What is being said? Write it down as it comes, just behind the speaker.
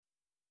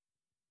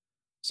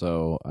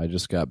So I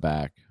just got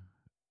back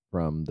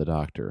from the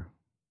doctor.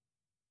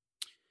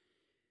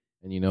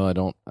 And I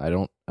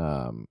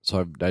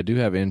do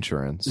have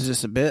insurance. Is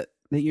this a bit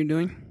that you're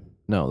doing?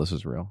 No, this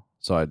is real.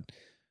 So I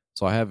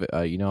have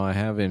I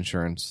have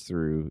insurance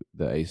through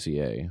the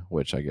ACA,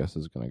 which I guess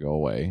is going to go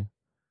away.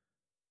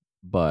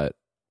 But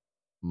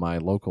my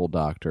local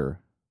doctor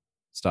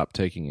stopped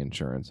taking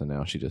insurance, and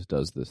now she just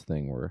does this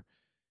thing where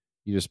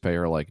you just pay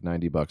her like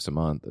 $90 a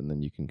month, and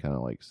then you can kind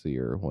of like see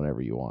her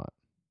whenever you want.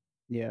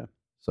 Yeah.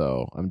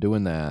 So I'm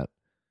doing that,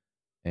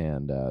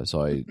 and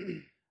so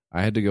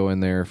I had to go in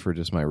there for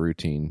just my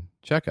routine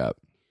checkup,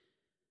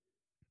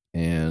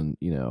 and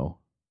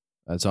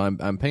and so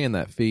I'm paying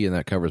that fee, and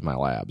that covers my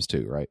labs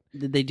too, right?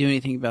 Did they do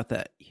anything about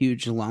that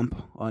huge lump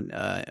on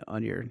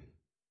your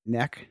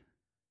neck?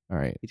 All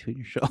right. Between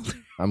your shoulders.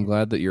 I'm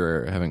glad that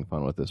you're having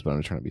fun with this, but I'm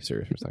just trying to be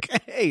serious for a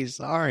second. Okay,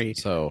 sorry.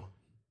 So,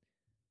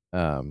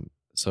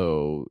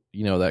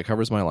 that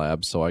covers my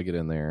labs. So I get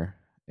in there,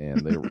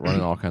 and they're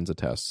running all kinds of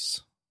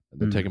tests.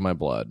 They're taking my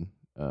blood.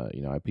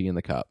 I pee in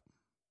the cup.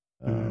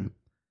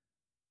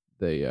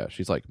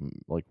 She's like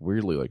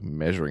weirdly like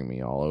measuring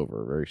me all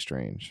over, very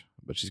strange.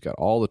 But she's got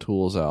all the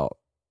tools out.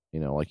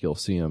 Like you'll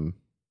see them,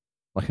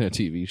 like in a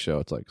TV show.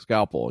 It's like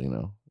scalpel,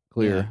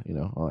 clear,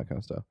 all that kind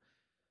of stuff.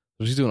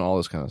 So she's doing all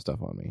this kind of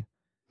stuff on me.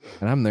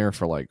 And I'm there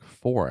for like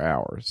 4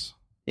 hours.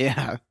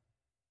 Yeah.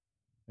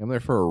 I'm there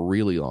for a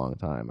really long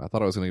time. I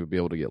thought I was going to be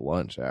able to get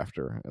lunch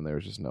after, and there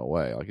was just no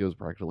way. Like, it was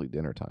practically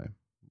dinner time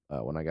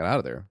when I got out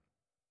of there.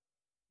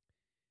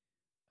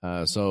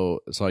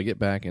 So I get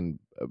back, and,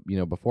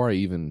 before I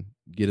even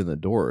get in the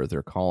door,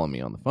 they're calling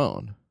me on the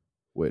phone,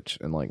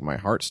 and like my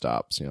heart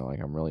stops, like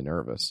I'm really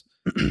nervous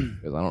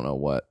because I don't know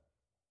what.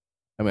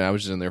 I mean, I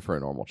was just in there for a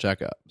normal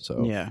checkup.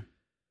 So yeah.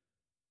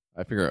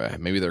 I figure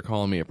maybe they're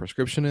calling me a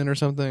prescription in or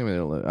something. I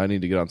mean, I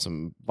need to get on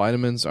some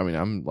vitamins. I mean,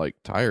 I'm like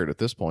tired at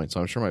this point, so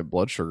I'm sure my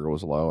blood sugar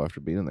was low after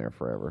being in there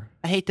forever.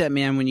 I hate that,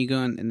 man, when you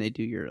go in and they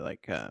do your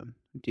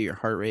do your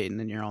heart rate, and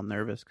then you're all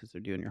nervous because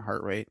they're doing your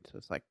heart rate. So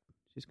it's like,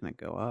 she's going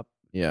to go up.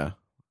 Yeah.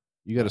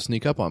 You got to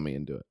sneak up on me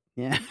and do it.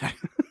 Yeah.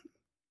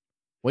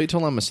 Wait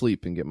till I'm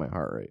asleep and get my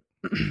heart rate.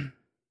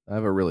 I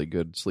have a really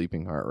good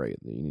sleeping heart rate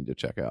that you need to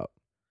check out.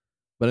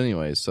 But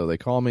anyways, so they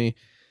call me.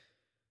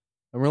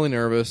 I'm really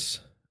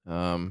nervous.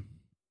 And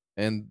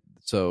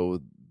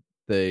so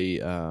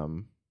they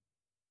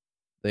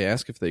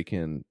ask if they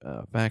can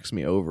fax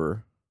me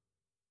over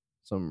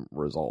some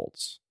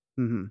results.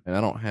 Mm-hmm. And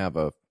I don't have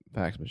a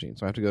fax machine,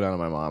 so I have to go down to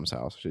my mom's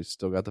house. She's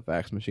still got the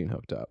fax machine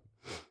hooked up.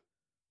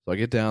 So I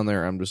get down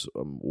there. I'm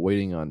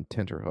waiting on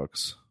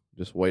tenterhooks,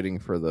 just waiting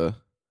for the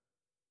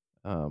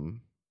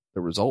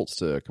results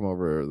to come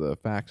over the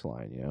fax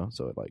line,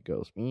 So it like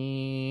goes,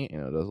 it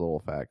does a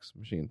little fax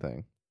machine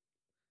thing.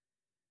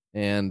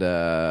 And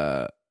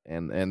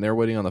they're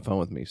waiting on the phone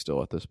with me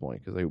still at this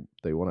point because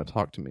they want to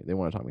talk to me. They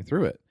want to talk me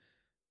through it.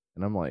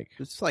 And I'm like,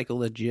 it's like a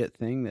legit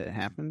thing that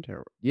happened?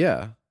 Or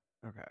yeah.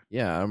 Okay.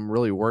 Yeah, I'm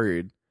really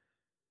worried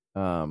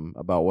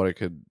about what it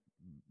could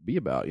be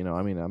about.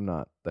 I mean, I'm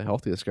not the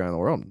healthiest guy in the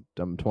world.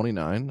 I'm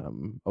 29.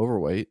 I'm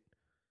overweight.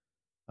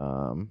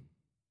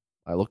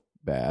 I look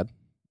bad.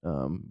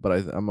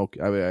 But I'm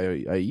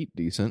okay. I eat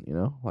decent,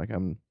 like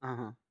I'm,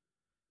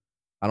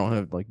 I don't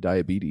have like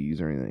diabetes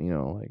or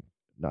anything, like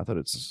not that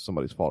it's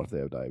somebody's fault if they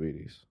have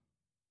diabetes.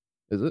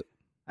 Is it?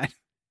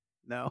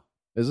 No.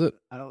 Is it?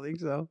 I don't think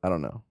so. I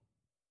don't know.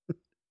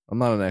 I'm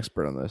not an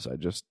expert on this.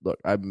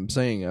 I'm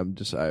saying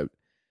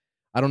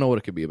I don't know what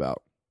it could be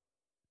about.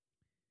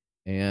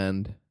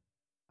 And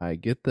I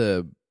get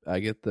the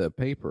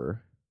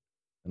paper,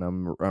 and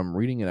I'm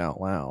reading it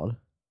out loud,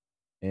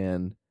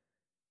 and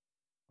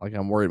like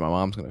I'm worried my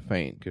mom's gonna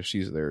faint because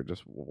she's there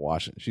just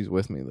watching. She's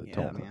with me the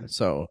whole time.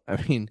 So I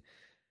mean,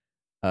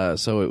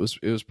 so it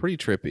was pretty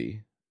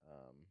trippy.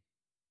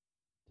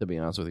 To be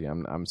honest with you,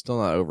 I'm still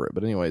not over it.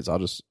 But anyways, I'll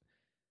just.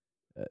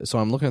 So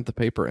I'm looking at the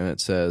paper, and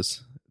it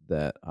says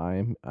that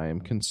I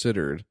am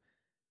considered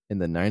in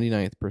the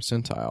 99th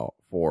percentile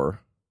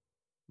for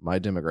my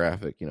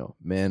demographic.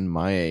 Men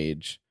my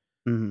age,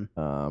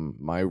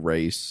 my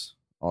race,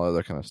 all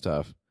other kind of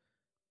stuff,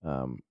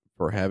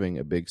 for having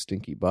a big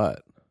stinky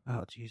butt.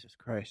 Oh, Jesus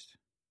Christ.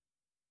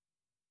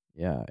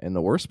 Yeah, and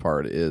the worst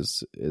part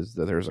is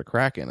that there's a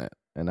crack in it,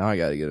 and now I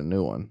got to get a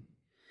new one.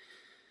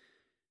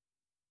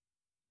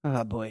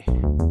 Oh, boy.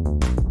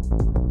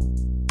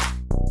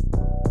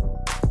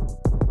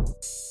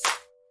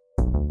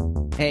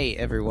 Hey,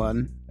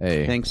 everyone.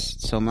 Hey. Thanks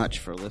so much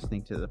for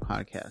listening to the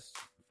podcast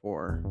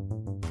for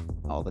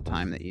all the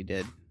time that you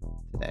did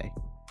today.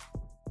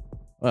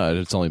 Well,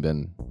 it's only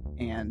been...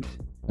 And...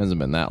 hasn't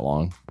been that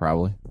long,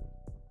 probably.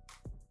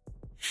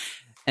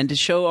 And to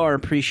show our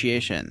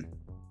appreciation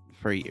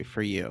for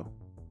you,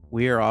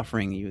 we are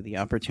offering you the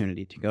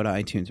opportunity to go to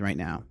iTunes right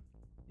now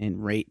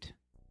and rate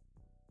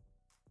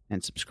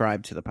and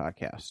subscribe to the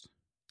podcast.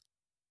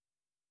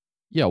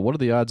 Yeah, what are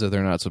the odds that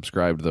they're not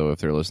subscribed, though, if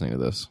they're listening to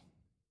this?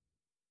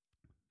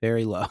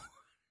 Very low.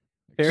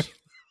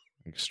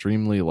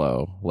 Extremely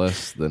low.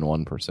 Less than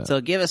 1%. So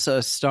give us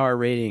a star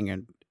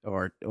rating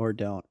or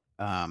don't.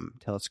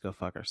 tell us to go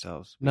fuck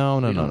ourselves. No,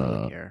 we don't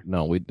really care.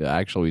 No, we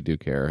do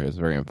care. It's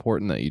very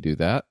important that you do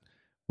that.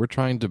 We're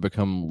trying to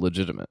become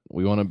legitimate.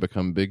 We want to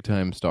become big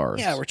time stars.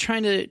 Yeah, we're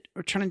trying to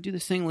do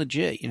this thing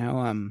legit.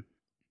 What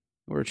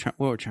we're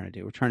trying to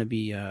do. We're trying to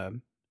be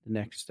the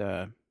next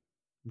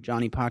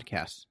Johnny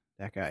Podcast.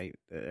 That guy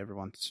that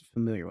everyone's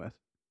familiar with,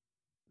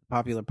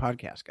 popular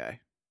podcast guy.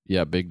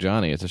 Yeah, Big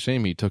Johnny. It's a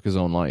shame he took his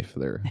own life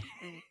there.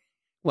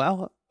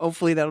 Well,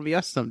 hopefully that'll be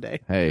us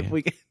someday. Hey, if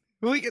we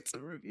get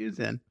some reviews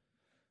in.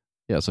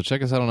 Yeah, so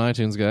check us out on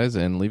iTunes, guys,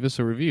 and leave us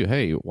a review.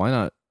 Hey,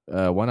 why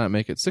not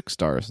make it 6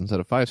 stars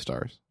instead of 5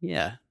 stars?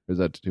 Yeah. Or is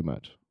that too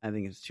much? I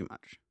think it's too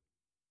much.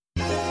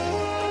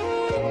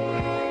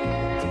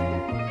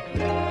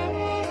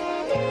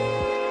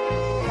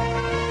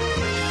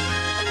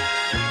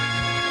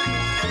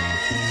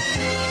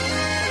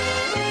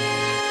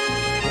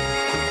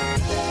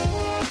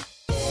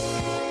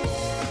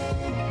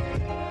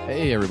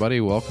 Hey, everybody,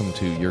 welcome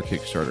to Your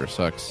Kickstarter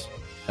Sucks,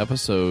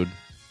 episode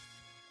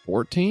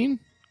 14?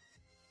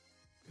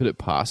 Could it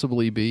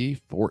possibly be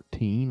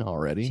 14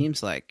 already? It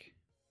seems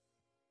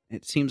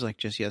like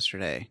just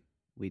yesterday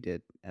we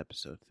did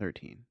episode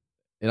 13.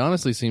 It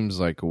honestly seems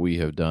like we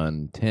have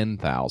done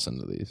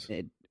 10,000 of these.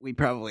 We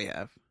probably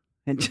have.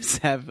 And just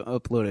have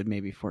uploaded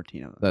maybe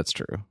 14 of them. That's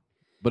true.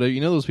 But you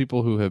know those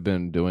people who have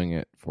been doing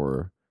it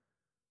for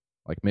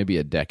like maybe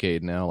a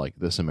decade now, like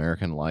This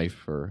American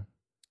Life or...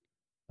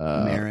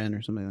 Marin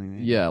or something like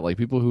that. Yeah, like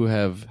people who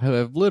have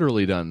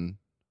literally done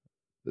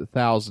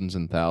thousands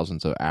and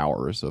thousands of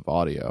hours of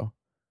audio.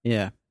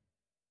 Yeah.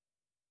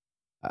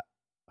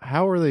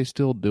 How are they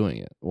still doing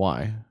it?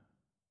 Why?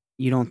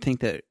 You don't think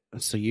that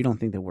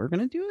we're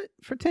going to do it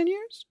for 10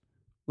 years?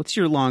 What's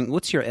your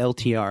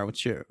LTR?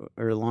 What's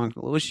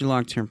your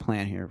long-term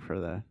plan here for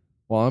the...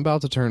 Well, I'm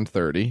about to turn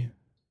 30.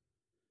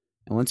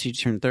 And once you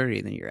turn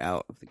 30, then you're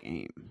out of the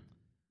game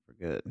for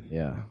good.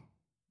 Yeah.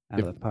 Out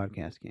of the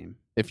podcast game.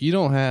 If you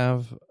don't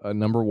have a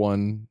number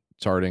one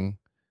charting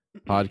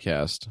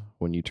podcast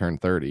when you turn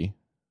 30,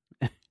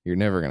 you're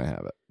never going to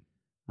have it.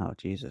 Oh,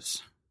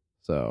 Jesus.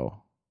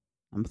 So.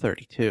 I'm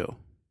 32.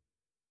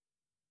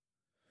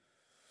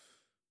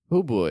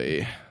 Oh,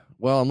 boy.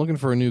 Well, I'm looking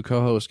for a new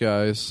co-host,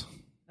 guys.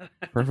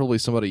 Preferably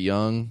somebody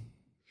young.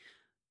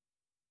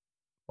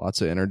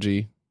 Lots of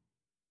energy.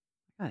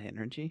 I got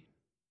energy.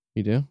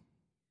 You do?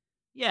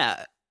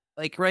 Yeah.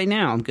 Like right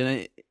now, I'm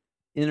going to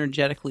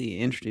energetically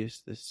introduce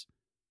this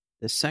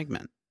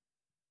segment.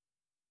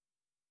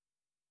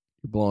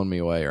 You're blowing me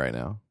away right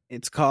now.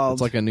 It's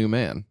like a new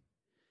man.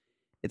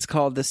 It's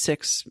called the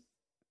 6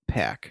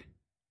 Pack.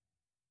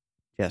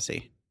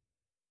 Jesse,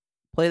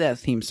 play that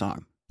theme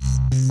song.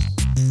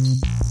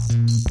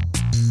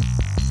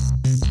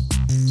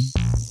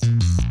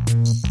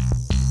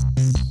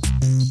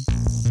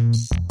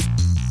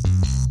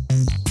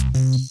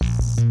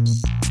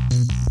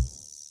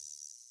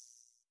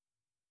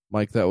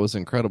 Mike, that was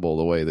incredible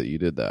the way that you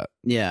did that.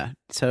 Yeah.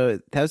 So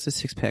that was the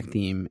 6 Pack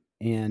theme.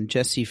 And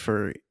Jesse,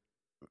 for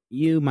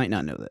you might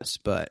not know this,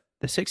 but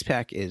the 6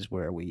 Pack is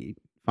where we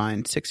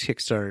find 6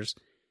 Kickstarters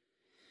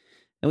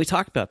and we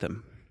talk about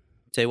them.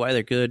 Say why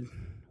they're good,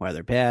 why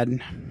they're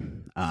bad,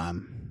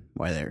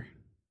 why they're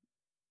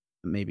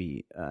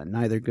maybe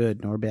neither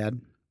good nor bad.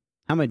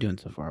 How am I doing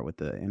so far with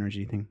the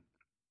energy thing?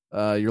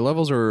 Your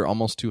levels are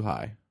almost too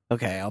high.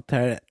 Okay, I'll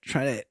try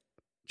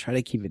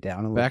to keep it down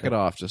a little bit. Back it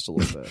off just a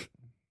little bit.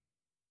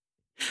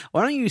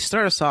 Why don't you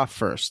start us off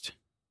first?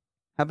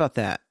 How about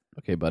that?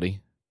 Okay,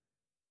 buddy.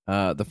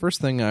 The first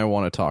thing I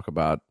want to talk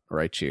about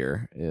right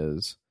here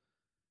is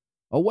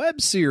a web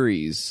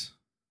series.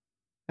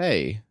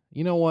 Hey,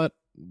 you know what?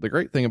 The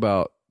great thing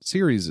about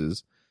series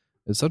is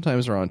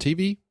sometimes they're on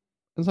TV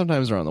and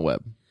sometimes they're on the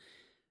web.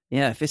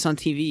 Yeah, if it's on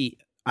TV,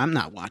 I'm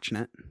not watching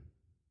it.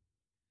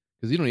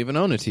 Because you don't even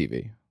own a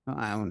TV. Well,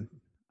 I own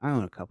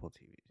a couple of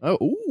TVs. Oh,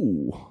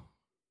 ooh.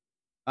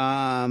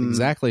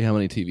 Exactly how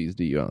many TVs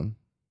do you own?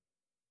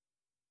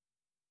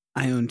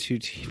 I own 2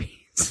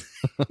 TVs.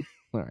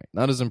 All right.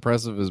 Not as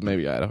impressive as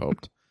maybe I'd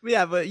hoped.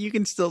 Yeah, but you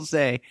can still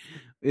say,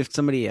 if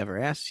somebody ever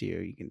asks you,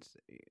 you can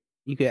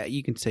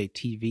say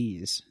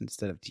TVs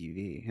instead of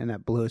TV, and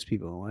that blows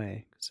people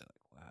away. So,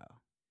 like, wow.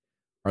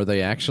 Are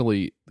they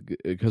actually?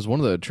 Because one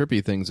of the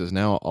trippy things is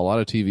now a lot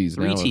of TVs.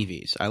 3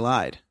 TVs. I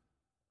lied.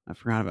 I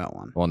forgot about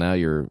one. Well, now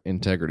your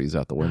integrity's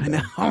out the window.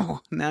 I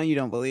know. Now you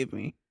don't believe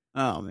me.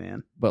 Oh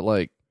man. But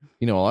like,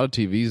 a lot of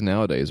TVs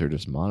nowadays are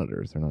just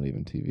monitors. They're not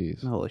even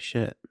TVs. Holy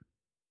shit.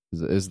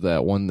 Is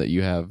that one that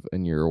you have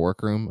in your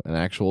workroom an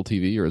actual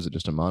TV, or is it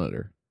just a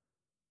monitor?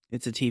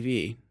 It's a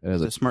TV.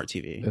 It's a smart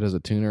TV. It has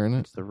a tuner in it?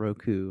 It's the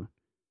Roku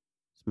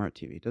smart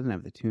TV. It doesn't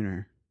have the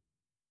tuner.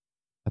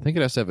 I think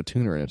it has to have a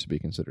tuner in it to be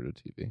considered a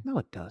TV. No,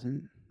 it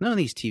doesn't. None of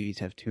these TVs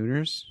have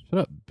tuners.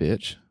 Shut up,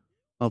 bitch.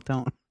 Well,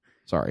 don't.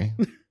 Sorry.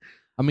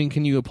 I mean,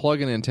 can you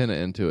plug an antenna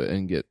into it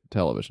and get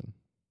television?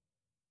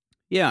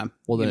 Yeah.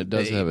 Well, then it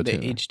does have a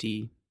tuner.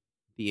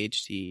 The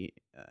HD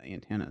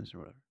antennas or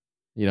whatever.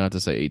 You don't have to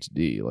say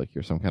HD like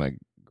you're some kind of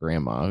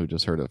grandma who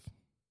just heard of...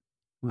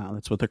 Wow,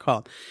 that's what they're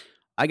called.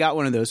 I got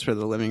one of those for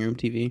the living room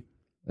TV.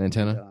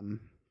 Antenna?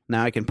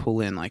 Now I can pull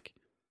in like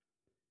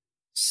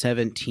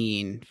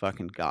 17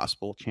 fucking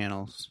gospel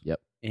channels. Yep.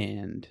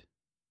 And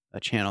a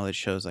channel that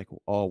shows like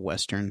all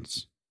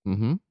westerns.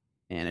 Mm-hmm.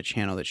 And a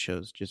channel that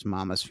shows just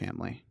Mama's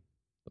Family.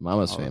 The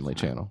Mama's all the Family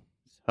time. channel.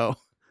 So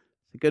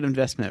it's a good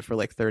investment for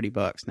like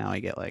 $30. Now I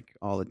get like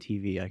all the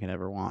TV I could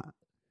ever want.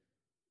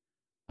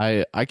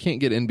 I can't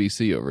get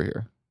NBC over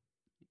here.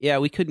 Yeah,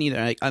 we couldn't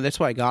either. That's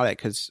why I got it,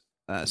 because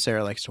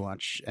Sarah likes to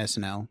watch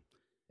SNL.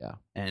 Yeah.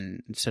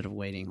 And instead of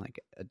waiting like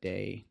a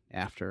day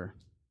after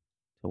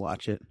to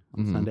watch it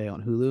on Mhm. Sunday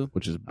on Hulu,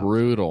 Which is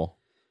brutal.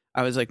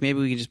 I was like, maybe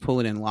we could just pull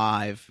it in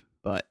live,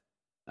 but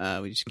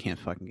we just can't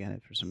fucking get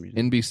it for some reason.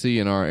 NBC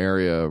in our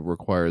area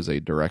requires a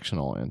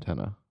directional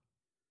antenna.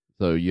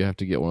 So you have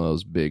to get one of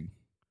those big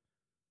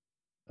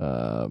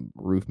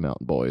roof mount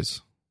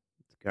boys.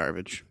 It's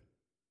garbage.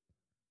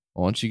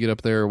 Why don't you get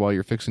up there while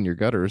you're fixing your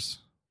gutters?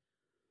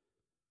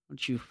 Why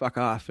don't you fuck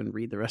off and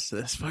read the rest of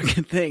this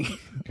fucking thing?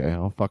 Okay,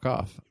 I'll fuck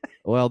off.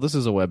 Well, this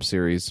is a web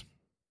series.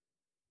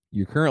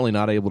 You're currently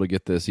not able to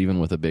get this even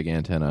with a big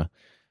antenna,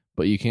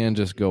 but you can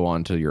just go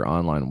onto your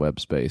online web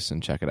space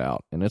and check it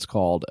out. And it's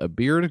called A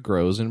Beard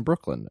Grows in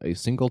Brooklyn, a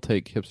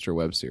single-take hipster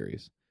web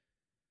series.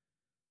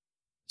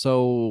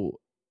 So,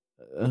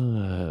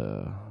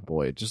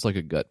 boy, just like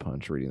a gut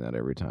punch reading that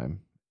every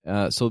time.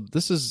 So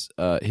this is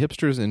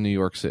hipsters in New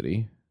York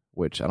City,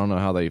 which I don't know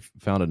how they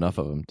found enough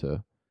of them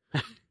to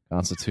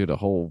constitute a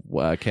whole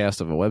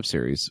cast of a web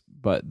series.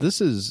 But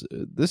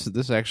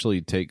this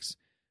actually takes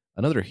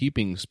another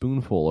heaping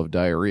spoonful of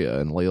diarrhea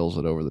and ladles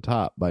it over the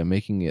top by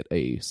making it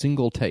a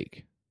single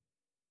take.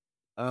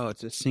 Oh,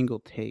 it's a single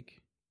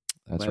take.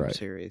 That's web right.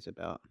 Series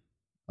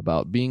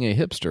About being a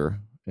hipster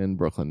in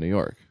Brooklyn, New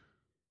York.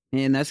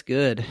 Man, that's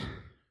good.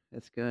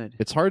 That's good.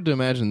 It's hard to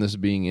imagine this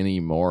being any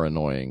more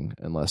annoying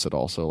unless it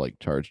also like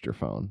charged your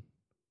phone.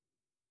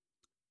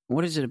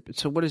 What is it?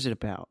 So what is it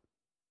about?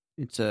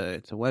 It's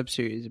a web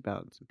series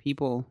about some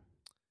people.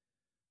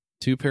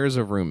 Two pairs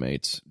of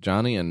roommates,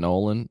 Johnny and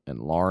Nolan and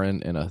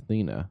Lauren and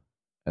Athena,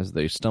 as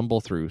they stumble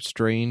through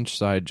strange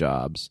side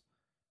jobs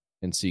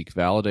and seek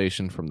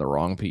validation from the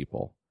wrong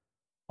people,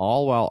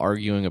 all while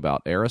arguing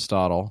about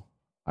Aristotle,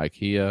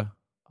 IKEA,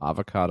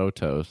 avocado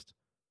toast,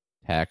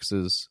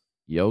 taxes,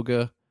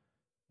 yoga,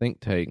 think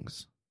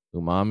tanks,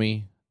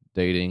 umami,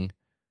 dating,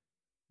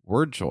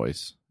 word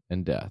choice,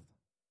 and death.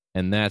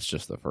 And that's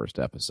just the first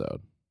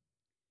episode.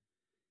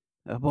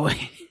 Oh boy.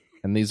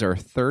 And these are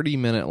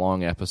 30-minute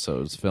long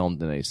episodes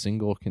filmed in a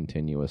single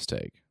continuous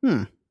take.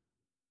 Well,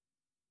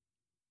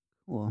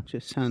 it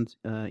just sounds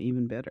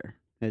even better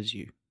as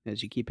you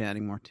keep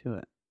adding more to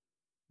it.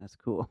 That's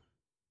cool.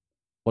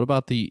 What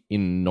about the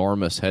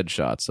enormous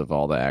headshots of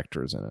all the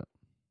actors in it?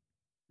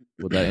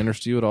 Would that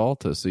interest you at all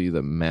to see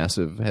the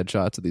massive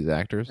headshots of these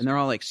actors? And they're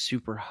all like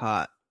super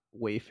hot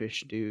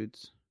wayfish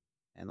dudes,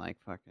 and like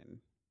fucking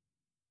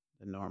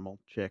the normal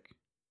chick,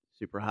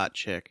 super hot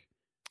chick.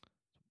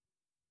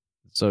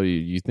 So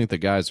you think the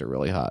guys are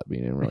really hot,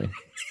 meaning really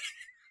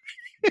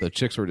the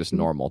chicks were just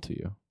normal to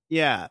you?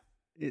 Yeah,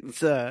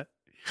 it's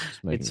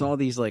all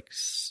these like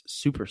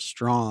super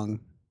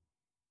strong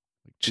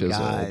chiseled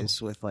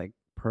guys with like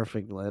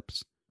perfect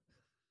lips,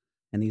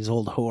 and these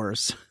old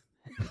whores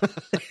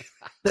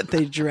that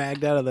they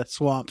dragged out of the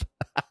swamp.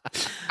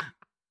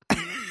 All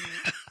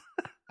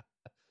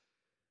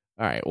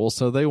right. Well,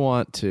 so they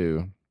want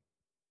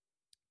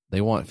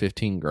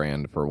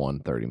 $15,000 for one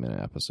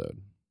 30-minute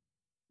episode.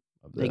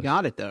 They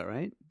got it though,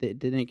 right?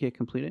 Didn't it get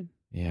completed?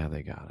 Yeah,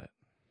 they got it.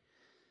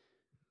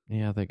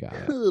 Yeah, they got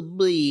it. Oh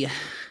boy.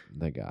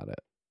 They got it.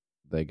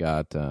 They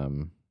got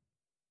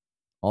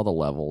all the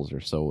levels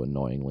are so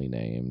annoyingly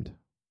named.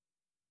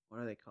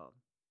 What are they called?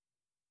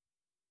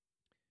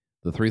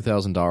 The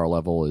 $3,000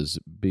 level is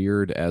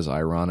Beard as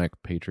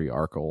Ironic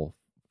Patriarchal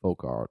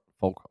Folk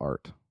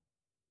Art.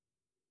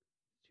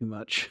 Too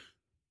much.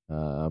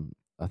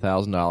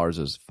 $1,000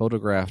 is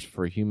Photographed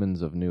for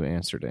Humans of New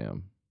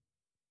Amsterdam.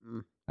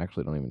 Mm.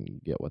 Actually, don't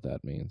even get what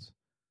that means.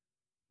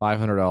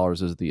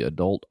 $500 is the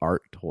Adult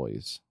Art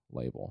Toys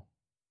label.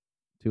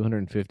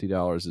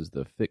 $250 is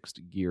the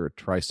Fixed Gear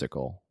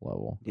Tricycle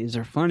level. These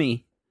are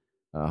funny.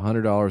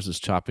 $100 is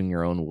Chopping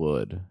Your Own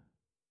Wood.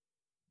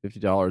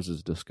 $50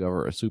 is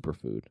Discover a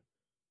Superfood.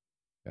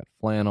 You got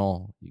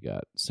flannel. You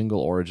got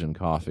Single Origin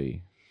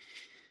Coffee.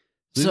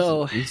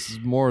 So this is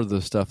more of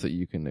the stuff that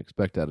you can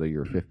expect out of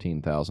your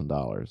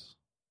 $15,000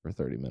 for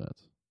 30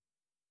 minutes.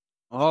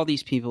 all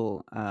these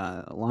people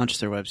launched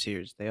their web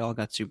series. They all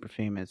got super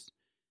famous,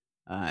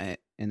 and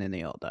then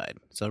they all died.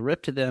 So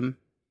rip to them.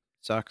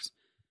 Sucks.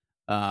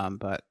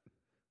 But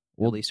at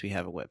least we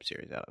have a web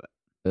series out of it.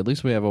 At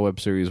least we have a web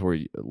series where,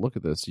 look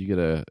at this, you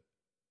get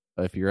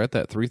if you're at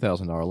that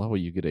 $3,000 level,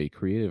 you get a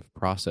creative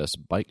process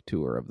bike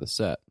tour of the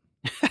set.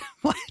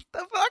 What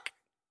the fuck?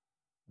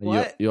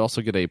 What? You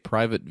also get a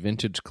private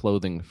vintage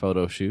clothing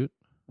photo shoot.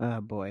 Oh,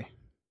 boy.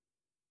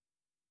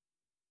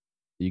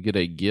 You get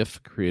a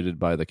GIF created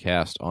by the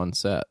cast on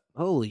set.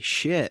 Holy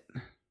shit.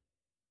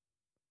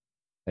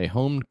 A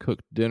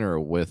home-cooked dinner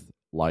with,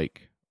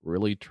 like,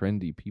 really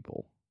trendy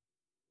people.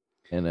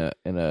 and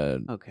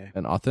Okay.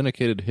 an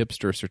authenticated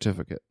hipster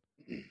certificate.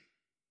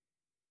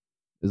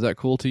 Is that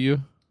cool to you?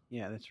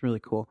 Yeah, that's really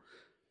cool.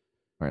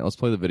 All right, let's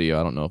play the video.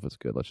 I don't know if it's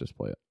good. Let's just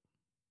play it.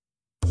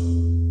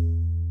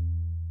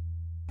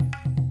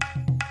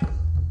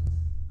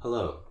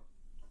 Hello,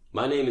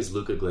 my name is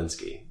Luca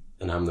Glinsky,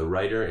 and I'm the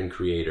writer and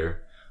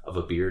creator of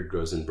A Beard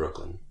Grows in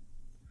Brooklyn.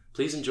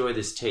 Please enjoy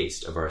this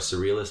taste of our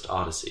surrealist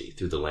odyssey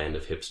through the land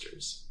of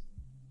hipsters.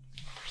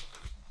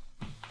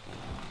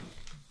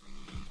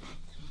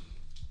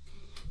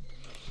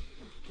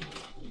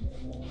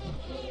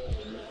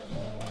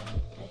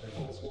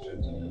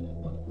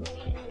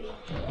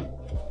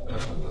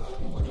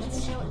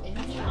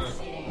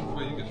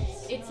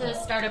 It's a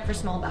startup for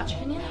small batch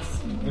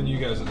opinions. And you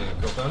guys are the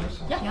co-founders?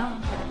 Yeah.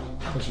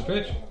 What's your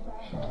pitch?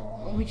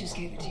 We just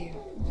gave it to you.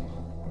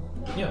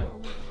 Yeah,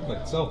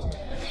 like sell it to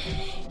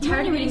me.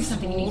 Tired of reading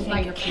something and you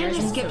think your can peers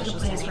I in skip the social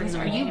place settings?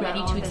 where Are you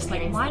ready to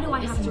explain why do I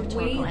have to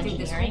wade through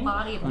this whole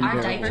body of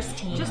our diverse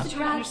team just to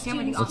try to understand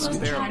what Let's these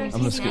skip, I'm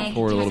going to skip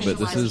forward a little bit.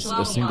 This is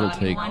a single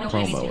take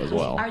promo as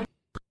well.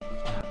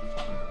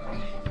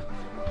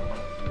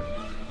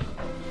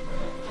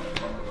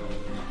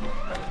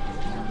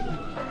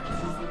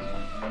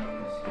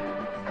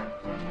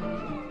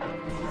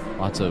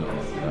 Lots of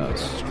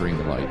string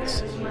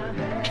lights. A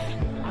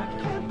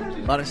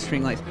lot of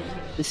string lights.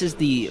 This is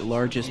the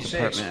largest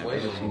apartment.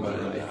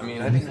 I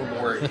mean, I think we're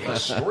more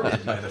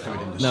extorted by the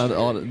food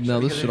industry. Now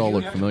this should all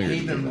look familiar. Pay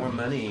them more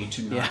money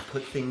to not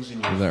put things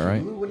in your Is that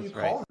right? food. What do you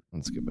call it?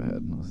 Let's skip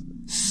ahead.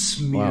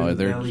 Smear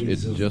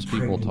It's just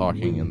people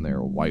talking in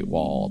their white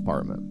wall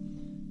apartment.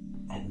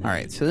 All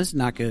right, so this is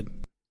not good.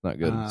 Not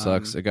good. It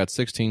sucks. It got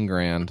 16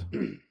 grand,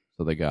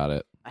 so they got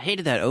it. I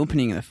hated that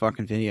opening of the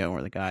fucking video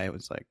where the guy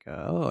was like,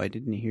 "Oh, I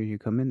didn't hear you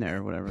come in there,"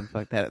 or whatever. It's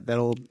like that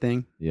old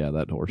thing. Yeah,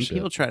 that horse And shit.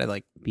 people try to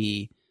like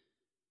be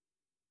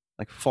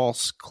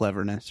false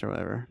cleverness or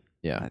whatever.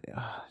 Yeah.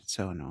 It's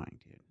so annoying,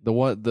 dude.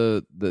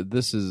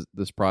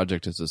 This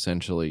project is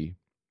essentially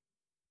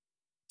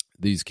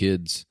these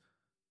kids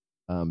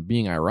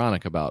being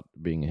ironic about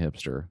being a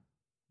hipster.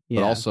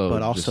 Yeah, also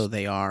just-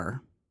 they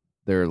are.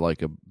 They're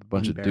like a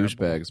bunch Unbearable. of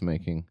douchebags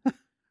making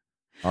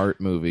art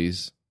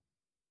movies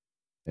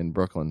in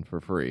Brooklyn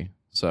for free.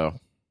 So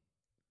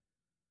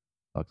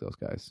fuck those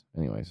guys.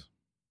 Anyways.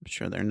 I'm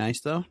sure they're nice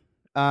though.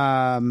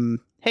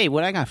 Hey,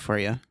 what I got for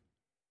you?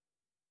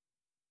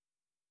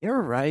 You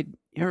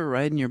ever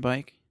riding your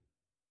bike?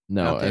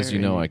 No, Out there as you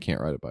know, in- I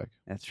can't ride a bike.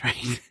 That's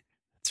right.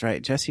 That's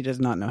right. Jesse does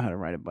not know how to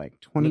ride a bike.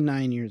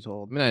 29 years I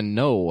old. mean, I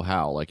know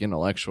how, like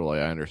intellectually,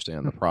 I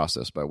understand the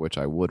process by which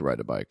I would ride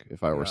a bike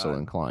if I were so God.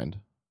 inclined.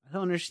 I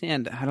don't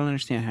understand how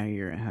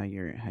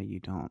you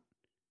don't.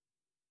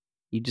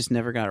 You just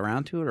never got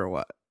around to it, or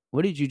what?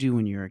 What did you do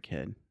when you were a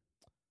kid?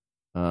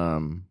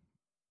 I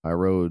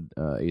rode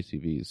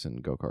ATVs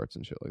and go-karts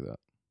and shit like that.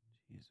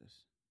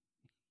 Jesus.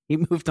 He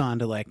moved on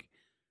to like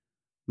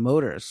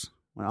motors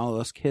when all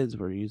those kids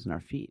were using our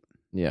feet.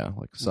 Yeah,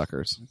 like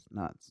suckers. That's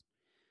nuts.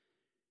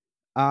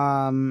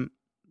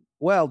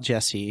 Well,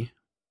 Jesse,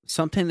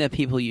 something that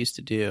people used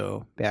to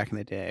do back in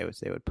the day was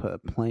they would put a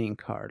playing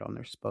card on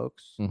their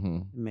spokes Mm-hmm.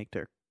 and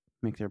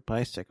make their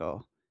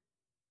bicycle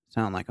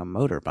sound like a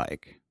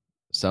motorbike.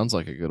 Sounds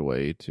like a good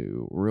way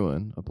to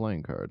ruin a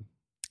playing card.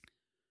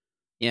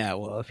 Yeah,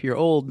 well, if you're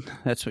old,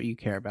 that's what you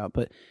care about.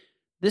 But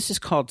this is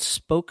called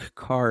spoke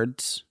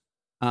cards.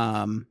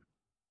 Basically,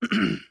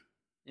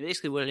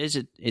 what it is,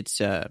 it's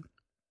the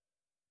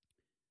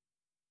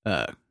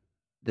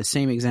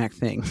same exact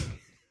thing.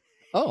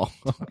 Oh,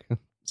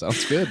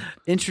 sounds good.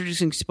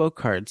 Introducing spoke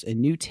cards, a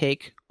new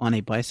take on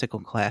a bicycle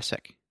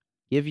classic.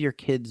 Give your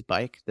kid's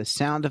bike the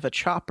sound of a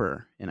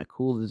chopper in a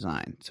cool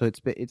design. So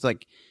it's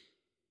like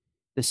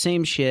the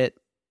same shit,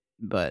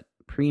 but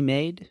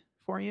pre-made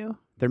for you.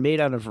 They're made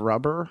out of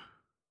rubber,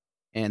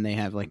 and they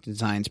have like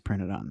designs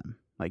printed on them.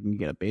 Like you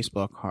get a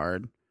baseball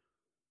card,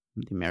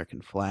 with the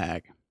American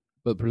flag.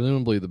 But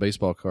presumably the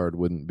baseball card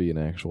wouldn't be an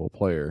actual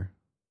player.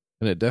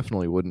 And it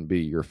definitely wouldn't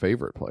be your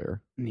favorite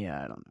player.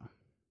 Yeah,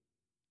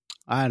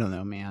 I don't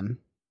know, man.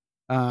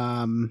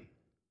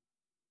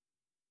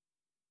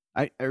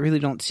 I really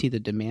don't see the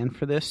demand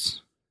for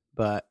this,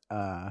 but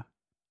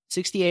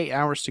 68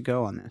 hours to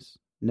go on this.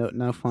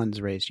 No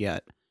funds raised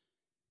yet.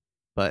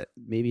 But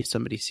maybe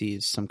somebody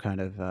sees some kind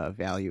of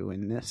value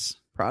in this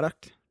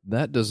product.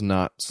 That does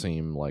not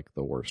seem like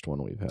the worst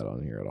one we've had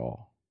on here at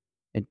all.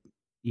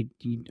 You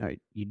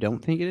don't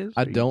think it is?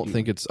 I don't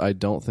think it's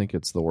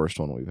the worst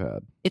one we've had.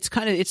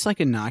 It's like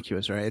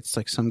innocuous, right? It's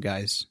like some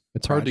guy's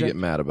It's hard to project, get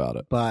mad about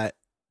it. but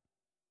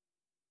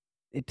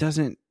it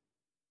doesn't.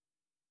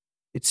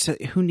 It's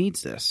who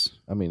needs this?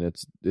 I mean,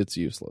 it's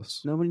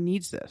useless. Nobody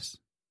needs this.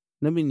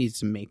 Nobody needs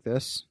to make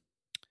this.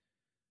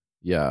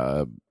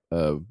 Yeah,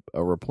 a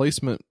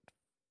replacement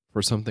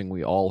for something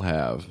we all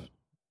have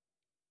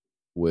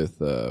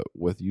with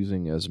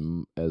using as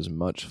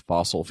much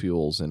fossil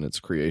fuels in its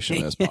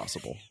creation as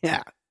possible.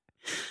 Yeah.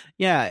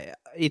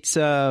 It's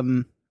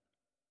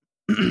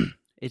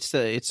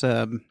it's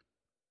kind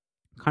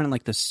of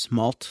like the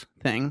smalt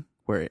thing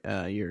where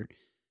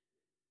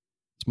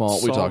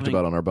Small. We talked solving-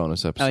 about on our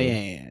bonus episode. Oh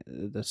yeah.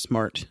 The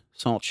smart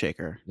salt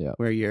shaker. Yeah.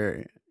 Where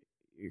you're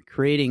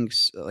creating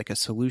like a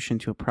solution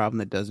to a problem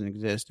that doesn't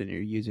exist, and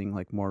you're using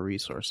like more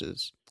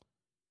resources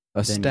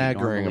A than you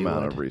staggering normally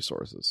amount would. of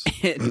resources.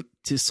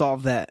 to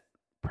solve that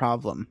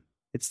problem.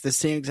 It's the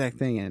same exact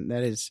thing, and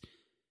that is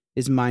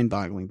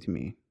mind-boggling to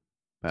me.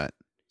 But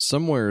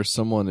Somewhere,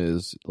 someone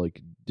is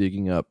like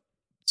digging up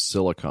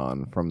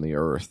silicon from the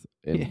earth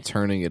and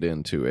turning it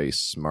into a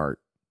smart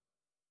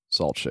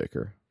salt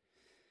shaker.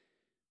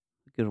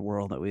 good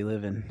world that we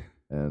live in.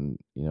 And,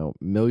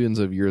 millions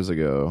of years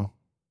ago,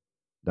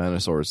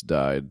 dinosaurs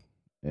died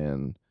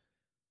and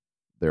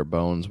their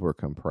bones were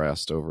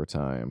compressed over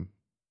time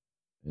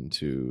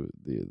into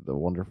the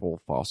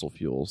wonderful fossil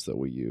fuels that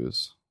we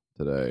use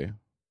today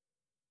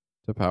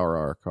to power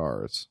our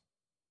cars.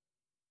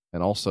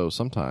 And also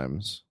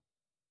sometimes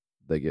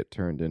they get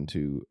turned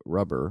into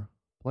rubber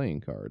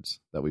playing cards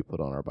that we put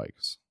on our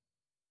bikes.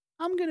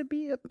 I'm going to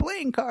be a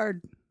playing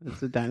card.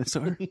 It's a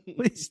dinosaur.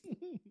 Please.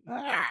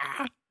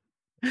 Ah.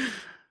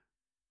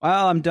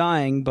 Well, I'm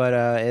dying, but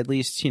at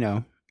least, in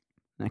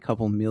a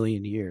couple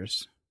million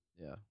years,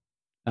 Yeah.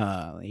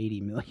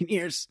 80 million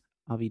years,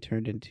 I'll be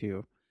turned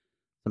into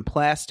some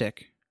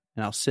plastic,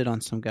 and I'll sit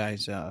on some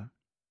guy's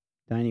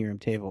dining room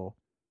table.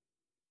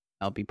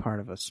 I'll be part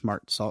of a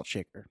smart salt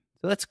shaker.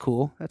 So that's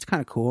cool. That's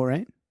kind of cool,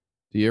 right?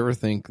 Do you ever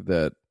think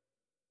that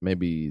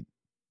maybe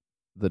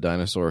the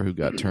dinosaur who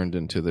got turned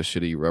into the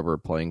shitty rubber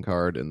playing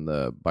card and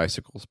the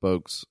bicycle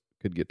spokes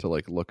could get to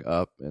look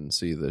up and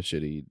see the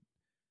shitty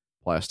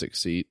plastic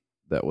seat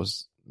that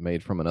was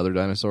made from another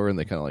dinosaur, and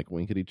they kind of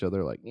wink at each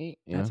other eh,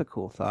 That's a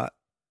cool thought.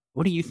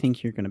 What do you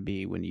think you're going to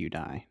be when you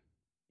die?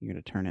 You're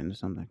going to turn into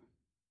something.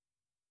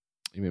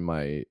 You mean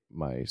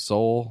my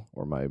soul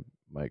or my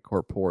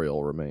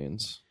corporeal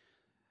remains?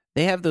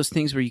 They have those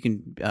things where you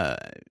can,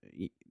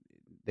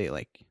 they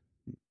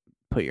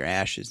put your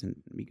ashes and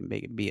you can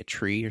make it be a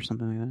tree or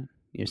something like that.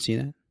 You see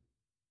that?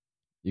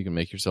 You can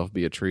make yourself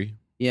be a tree?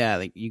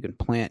 Yeah, you can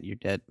plant your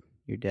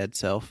dead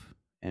self,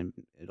 and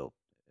it'll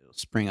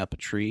spring up a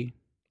tree.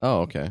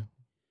 Oh, okay.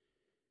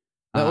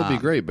 That would be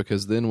great,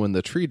 because then when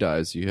the tree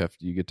dies, you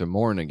get to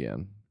mourn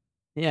again.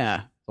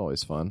 Yeah, It's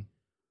always fun.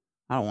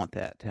 I don't want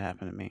that to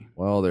happen to me.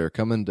 Well, they're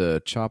coming to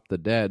chop the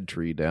dad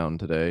tree down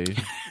today.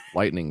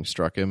 Lightning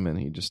struck him, and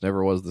he just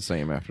never was the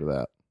same after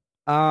that.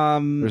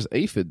 There's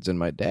aphids in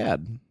my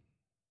dad.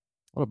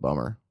 What a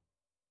bummer.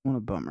 What a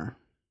bummer.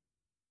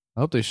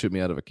 I hope they shoot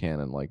me out of a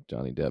cannon like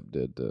Johnny Depp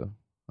did to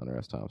Hunter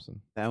S.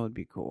 Thompson. That would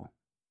be cool.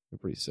 They're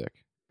pretty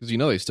sick. Because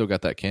they still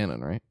got that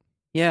cannon, right?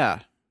 Yeah.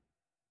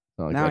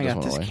 Not like Now that I just got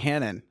went this away.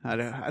 cannon. I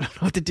don't know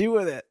what to do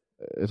with it.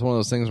 It's one of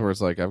those things where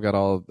it's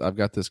I've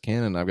got this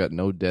cannon, I've got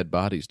no dead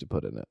bodies to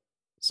put in it.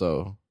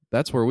 So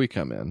that's where we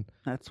come in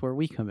That's where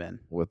we come in.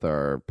 with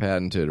our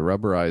patented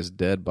rubberized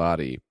dead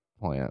body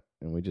plant.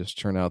 And we just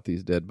churn out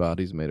these dead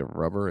bodies made of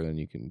rubber, and then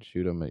you can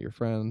shoot them at your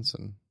friends.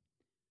 And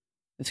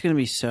It's going to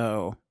be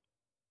so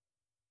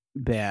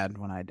bad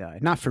when I die.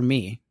 Not for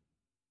me,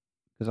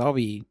 because I'll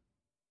be,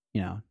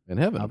 in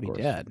heaven, I'll of be course.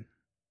 dead.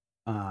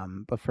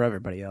 But for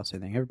everybody else, I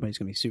think everybody's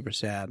going to be super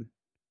sad.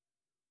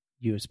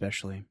 You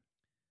especially.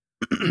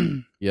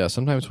 Yeah,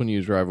 sometimes when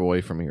you drive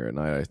away from here at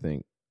night, I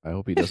think, I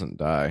hope he doesn't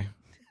die.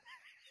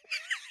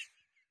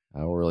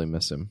 I will really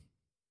miss him.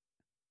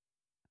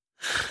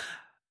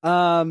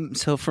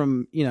 So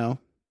from,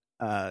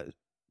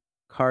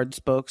 card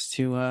spokes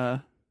to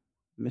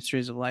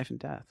mysteries of life and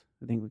death.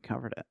 I think we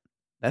covered it.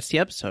 That's the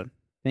episode.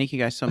 Thank you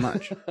guys so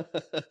much.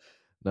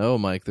 No,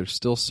 Mike, there's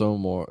still so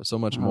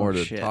much more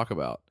to shit. talk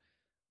about.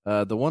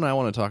 The one I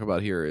want to talk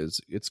about here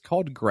it's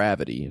called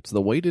Gravity. It's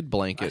the weighted I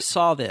blanket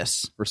saw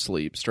this. for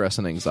sleep, stress,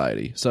 and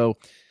anxiety. So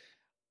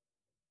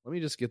let me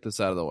just get this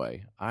out of the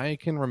way. I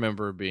can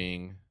remember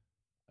being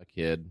a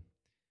kid,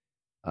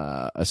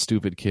 a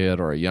stupid kid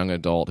or a young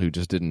adult who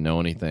just didn't know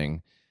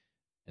anything,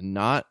 and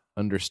not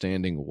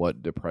understanding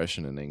what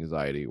depression and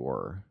anxiety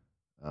were.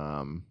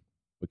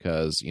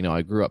 Because,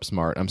 I grew up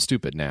smart. I'm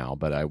stupid now,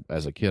 but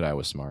as a kid, I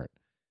was smart.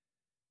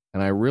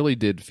 And I really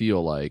did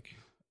feel like,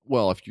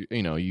 well, if you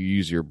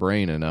use your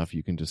brain enough,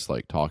 you can just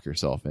talk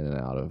yourself in and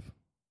out of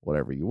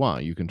whatever you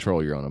want. You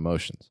control your own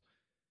emotions.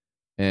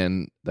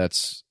 And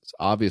that's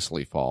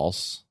obviously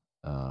false.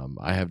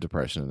 I have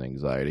depression and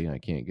anxiety. I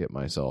can't get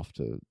myself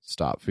to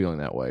stop feeling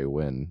that way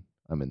when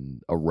I'm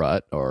in a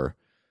rut or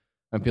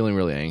I'm feeling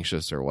really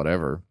anxious or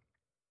whatever.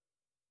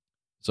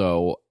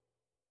 So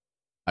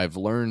I've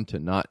learned to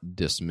not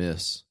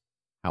dismiss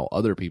how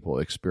other people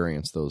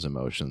experience those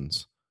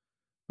emotions,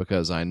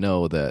 because I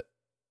know that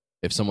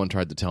if someone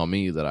tried to tell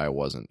me that I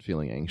wasn't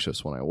feeling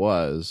anxious when I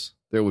was,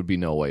 there would be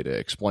no way to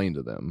explain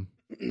to them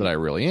that I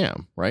really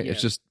am, right? Yeah.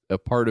 It's just a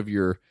part of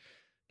your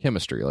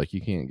chemistry.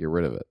 You can't get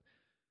rid of it.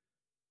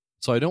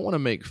 So I don't want to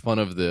make fun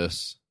of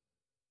this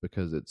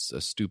because it's a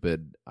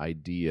stupid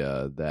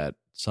idea that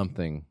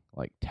something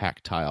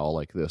tactile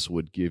like this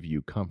would give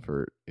you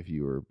comfort if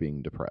you were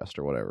being depressed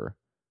or whatever.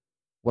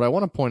 What I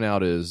want to point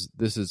out is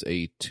this is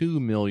a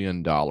 $2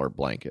 million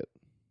blanket.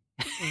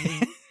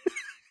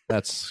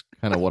 That's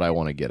kind of what I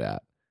want to get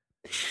at.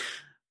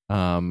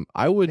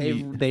 I would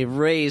They've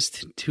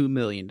raised $2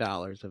 million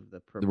of the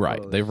proposed.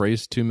 right. They've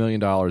raised $2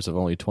 million of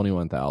only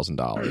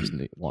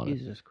 $21,000.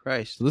 Jesus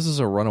Christ. So this is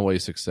a runaway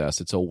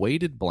success. It's a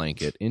weighted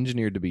blanket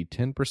engineered to be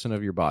 10%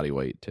 of your body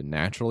weight to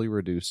naturally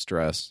reduce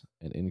stress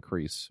and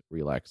increase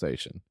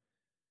relaxation.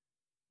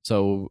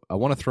 So I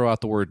want to throw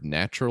out the word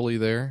naturally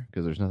there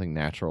because there's nothing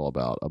natural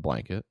about a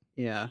blanket.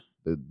 Yeah.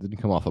 It didn't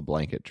come off a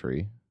blanket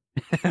tree.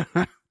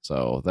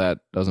 So that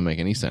doesn't make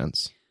any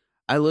sense.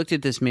 I looked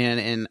at this, man,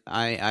 and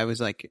I was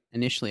like,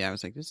 initially, I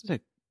was like, this is a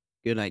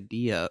good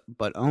idea,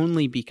 but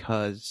only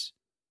because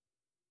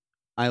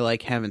I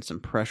like having some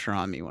pressure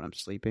on me when I'm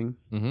sleeping.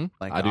 Mm-hmm.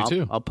 Like I do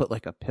too. I'll put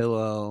like a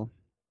pillow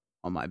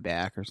on my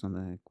back or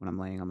something like when I'm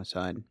laying on my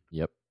side.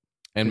 Yep.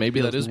 And It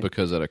maybe that feels is nice.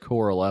 because at a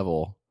core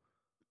level,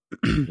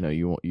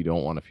 you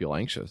don't want to feel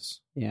anxious.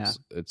 Yeah.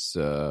 It's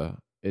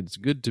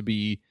good to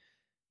be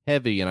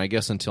heavy, and I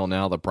guess until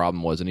now the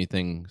problem was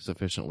anything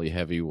sufficiently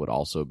heavy would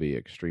also be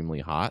extremely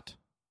hot.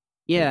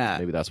 Yeah.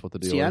 Maybe that's what the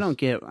deal See, is. I don't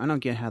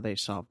get how they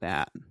solve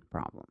that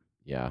problem.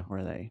 Yeah.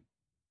 Where they,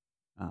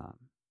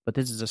 but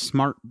this is a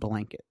smart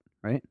blanket,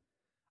 right?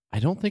 I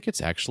don't think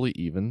it's actually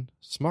even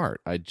smart.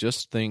 I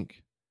just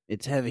think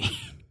It's heavy.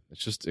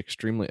 it's just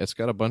extremely. It's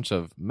got a bunch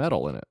of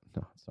metal in it.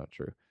 No, it's not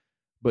true.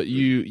 But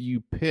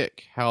you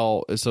pick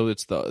how. So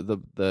it's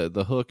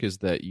the hook is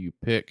that you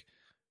pick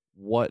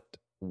what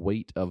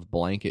weight of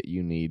blanket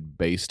you need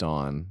based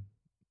on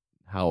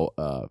how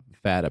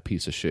fat a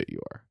piece of shit you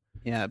are.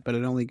 Yeah, but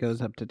it only goes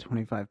up to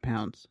 25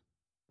 pounds.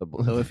 The,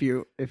 So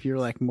if you're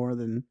like more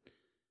than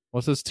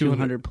what's this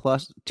 200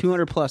 plus,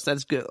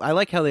 that's good. I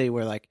like how they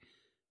were like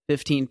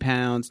 15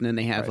 pounds, and then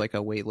they have Right. like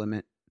a weight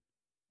limit,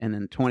 and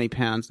then 20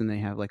 pounds, and they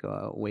have like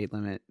a weight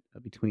limit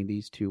between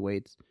these two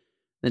weights.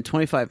 Then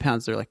 25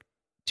 pounds, they're like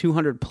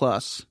 200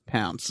 plus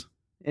pounds.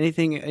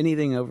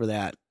 Anything over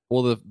that.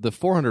 Well, the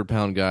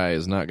 400-pound guy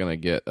is not going to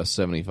get a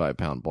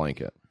 75-pound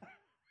blanket.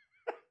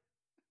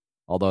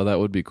 Although that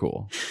would be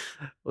cool.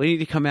 We need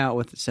to come out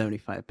with a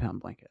 75-pound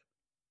blanket.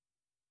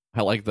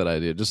 I like that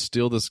idea. Just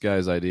steal this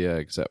guy's idea,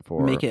 except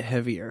for Make it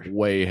heavier.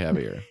 way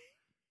heavier.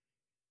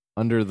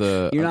 Under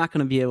the You're not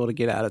going to be able to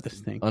get out of this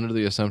thing. under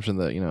the assumption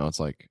that it's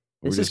like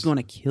This is going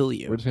to kill we're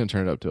you. just going to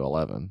turn it up to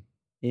 11.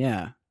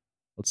 Yeah.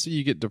 Let's see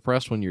you get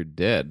depressed when you're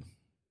dead.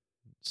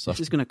 This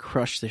is going to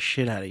crush the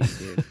shit out of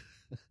you, dude.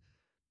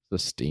 The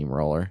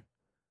steamroller.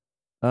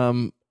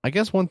 I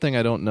guess one thing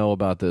I don't know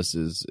about this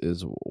is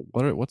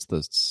what's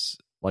this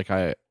like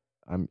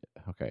I'm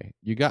okay.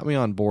 You got me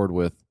on board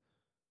with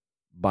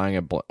buying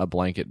a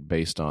blanket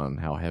based on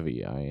how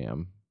heavy I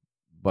am,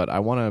 but I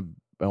want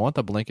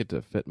the blanket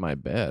to fit my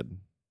bed.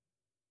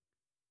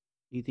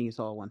 You think it's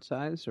all one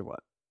size or what?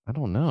 I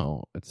don't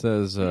know. It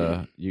says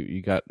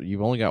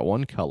you've only got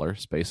one color,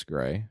 space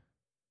gray.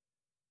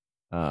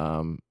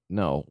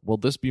 No. Will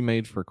this be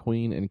made for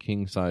queen and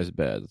king size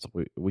beds?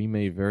 We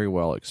may very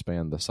well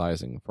expand the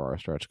sizing for our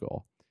stretch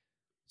goal.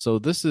 So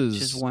this is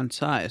Just one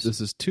size. This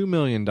is $2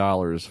 million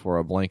for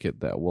a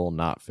blanket that will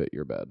not fit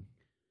your bed.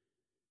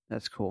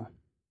 That's cool.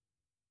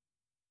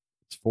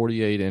 It's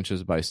 48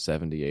 inches by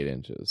 78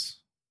 inches.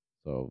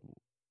 So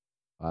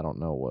I don't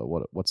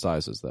know what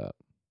size is that.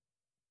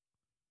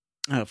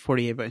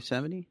 48 by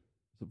 70.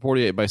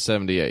 48 by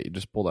 78. You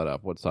just pull that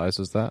up. What size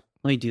is that?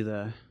 Let me do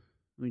the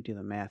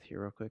math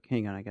here real quick.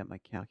 Hang on, I got my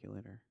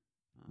calculator.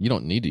 You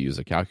don't need to use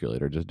a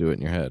calculator. Just do it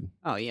in your head.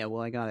 Oh yeah,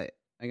 well I got it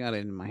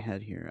in my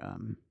head here.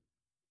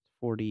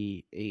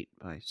 48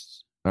 by.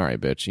 All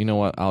right, bitch. You know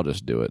what? I'll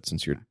just do it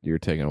since you're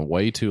taking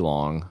way too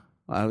long.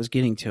 Well, I was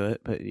getting to it,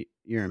 but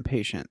you're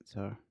impatient,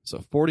 so. So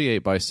 48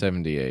 by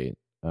 78.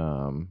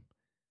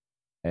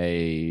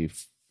 A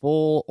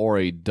full or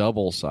a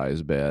double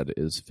size bed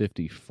is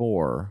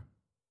 54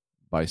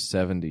 by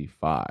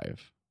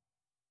 75.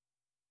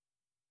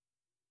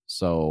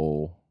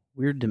 So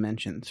Weird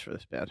dimensions for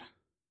this bed.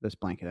 This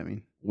blanket, I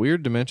mean.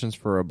 weird dimensions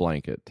for a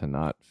blanket to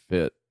not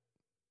fit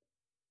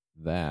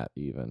that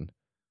even.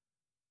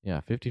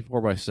 Yeah,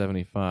 54 by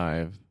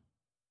 75.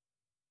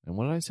 And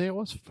what did I say it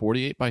was?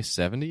 48 by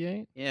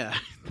 78? Yeah,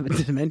 the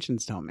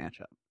dimensions don't match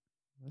up.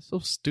 That's so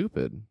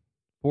stupid.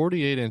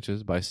 48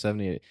 inches by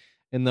 78.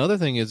 And the other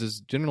thing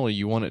is generally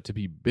you want it to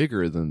be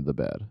bigger than the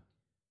bed.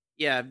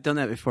 Yeah, I've done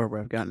that before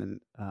where I've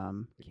gotten a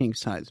king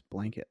size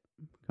blanket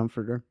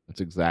comforter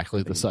It's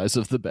exactly the size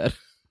of the bed.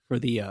 for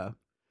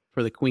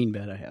the queen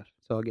bed I have.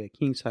 So I'll get a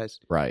king size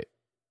Right.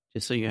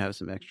 just so you have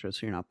some extra,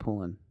 so you're not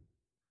pulling.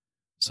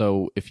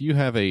 So if you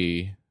have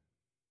a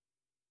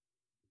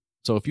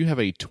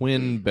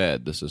twin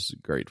bed, this is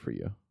great for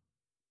you.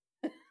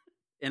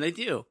 And I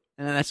do,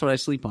 and that's what I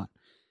sleep on.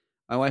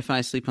 My wife and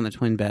I sleep on the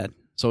twin bed.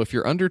 So if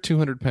you're under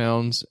 200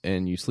 pounds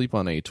and you sleep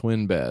on a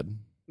twin bed,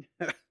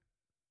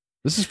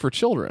 this is for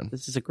children.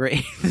 This is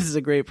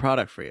a great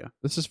product for you.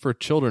 This is for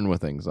children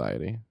with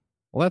anxiety.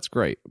 Well, that's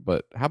great,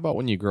 but how about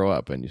when you grow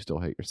up and you still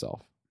hate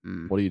yourself?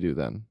 What do you do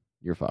then?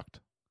 You're fucked.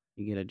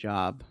 You get a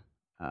job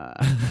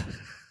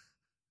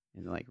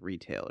in like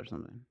retail or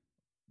something.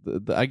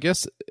 I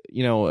guess,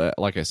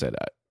 like I said,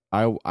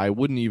 I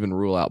wouldn't even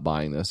rule out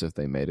buying this if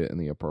they made it in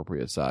the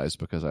appropriate size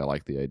because I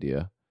like the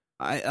idea.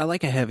 I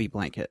like a heavy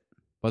blanket.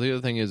 But the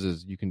other thing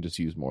is you can just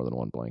use more than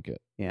one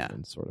blanket Yeah,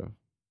 and sort of.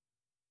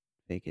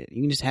 take it.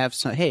 You can just have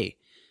some. Hey,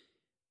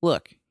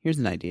 look, here's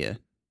an idea.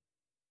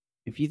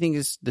 If you think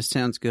this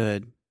sounds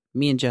good,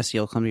 me and Jesse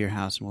will come to your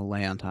house and we'll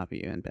lay on top of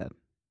you in bed.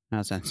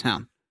 How's that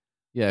sound?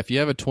 Yeah, if you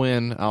have a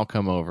twin, I'll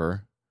come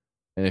over.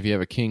 And if you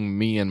have a king,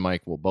 me and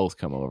Mike will both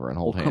come over and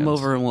hold We'll hands. come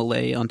over and we'll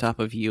lay on top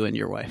of you and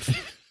your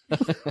wife.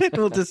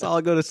 We'll just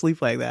all go to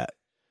sleep like that.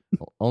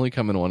 Only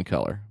come in one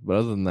color. But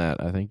other than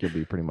that, I think you'll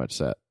be pretty much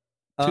set.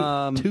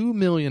 $2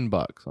 million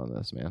on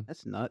this, man.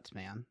 That's nuts,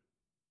 man.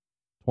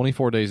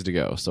 24 days to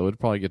go, so it'd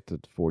probably get to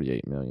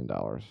 $48 million.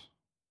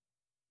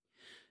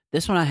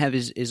 This one I have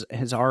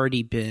has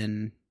already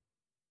been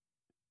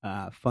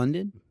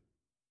funded,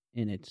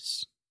 and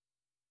it's,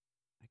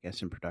 I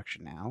guess, in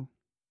production now.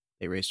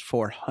 They raised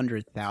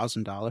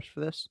 $400,000 for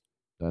this.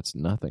 That's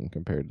nothing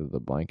compared to the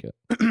blanket.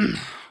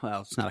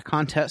 Well, it's not a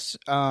contest.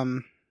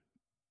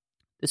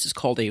 This is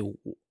called the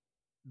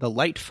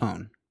Light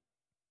Phone.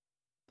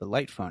 The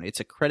Light Phone.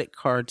 It's a credit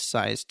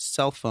card-sized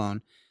cell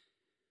phone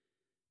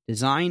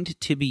designed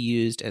to be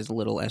used as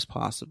little as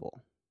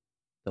possible.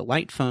 The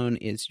Light Phone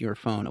is your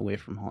phone away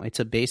from home. It's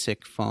a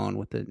basic phone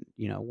with the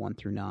 1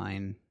 through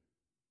 9,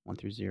 1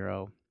 through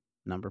 0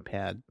 number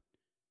pad,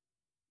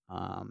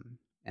 and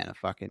a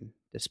fucking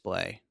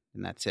display,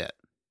 and that's it.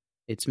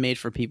 It's made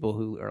for people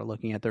who are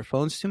looking at their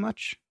phones too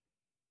much,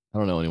 I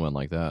don't know anyone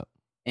like that.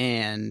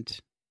 and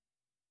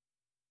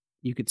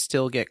you could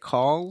still get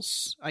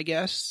calls, I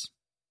guess.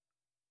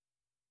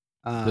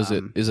 Is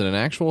it an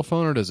actual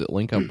phone or does it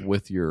link up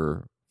with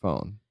your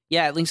phone?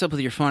 Yeah, it links up with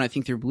your phone, I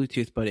think, through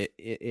Bluetooth, but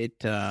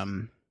it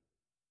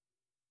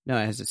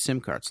has a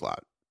SIM card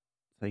slot.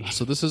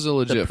 So this is a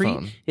legit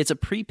phone. It's a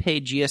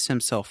prepaid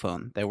GSM cell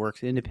phone that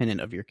works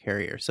independent of your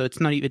carrier. So it's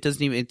not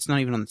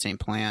even on the same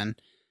plan.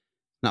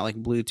 Not like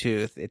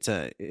Bluetooth. It's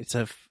a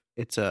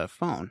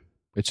phone.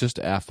 It's just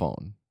a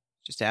phone.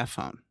 Just a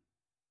phone.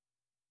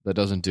 That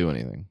doesn't do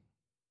anything.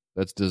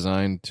 That's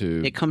designed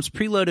to... It comes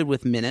preloaded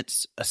with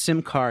minutes, a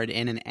SIM card,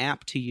 and an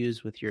app to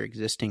use with your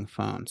existing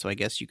phone. So I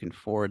guess you can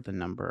forward the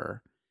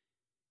number.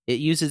 It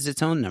uses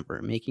its own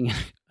number, making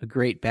it a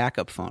great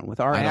backup phone. With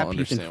our app,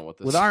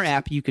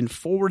 you can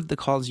forward the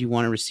calls you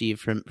want to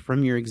receive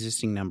from your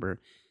existing number,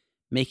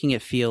 making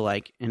it feel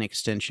like an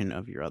extension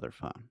of your other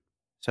phone.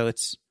 So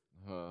it's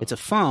a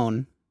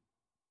phone.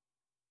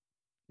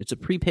 It's a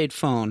prepaid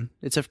phone.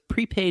 It's a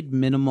prepaid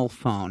minimal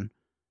phone.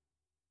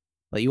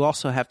 But you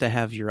also have to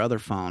have your other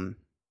phone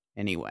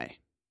anyway.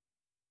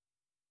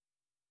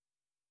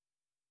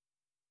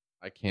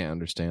 I can't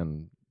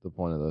understand the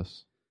point of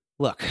this.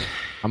 Look.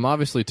 I'm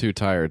obviously too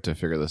tired to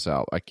figure this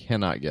out. I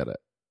cannot get it.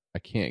 I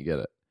can't get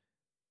it.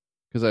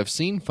 Because I've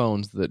seen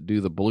phones that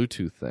do the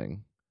Bluetooth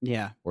thing.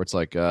 Yeah. Where it's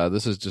like,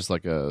 this is just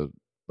like a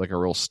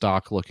real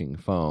stock looking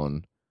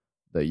phone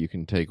that you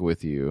can take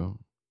with you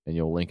and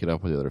you'll link it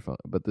up with the other phone.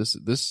 But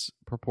this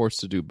purports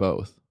to do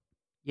both.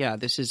 Yeah,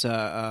 this is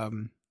a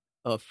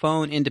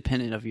phone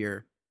independent of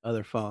your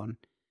other phone,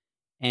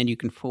 and you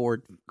can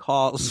forward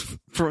calls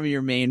from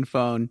your main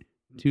phone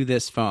to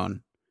this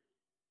phone.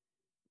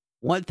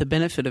 What the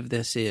benefit of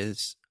this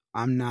is,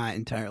 I'm not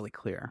entirely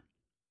clear.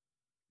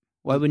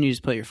 Why wouldn't you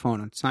just put your phone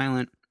on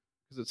silent?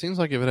 Because it seems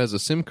like if it has a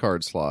SIM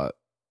card slot,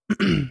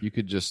 you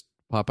could just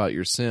pop out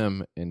your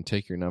SIM and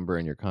take your number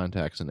and your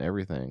contacts and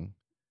everything,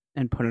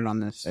 and put it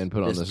on this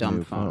dumb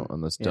new phone.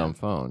 On this dumb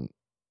phone.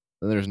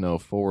 Then there's no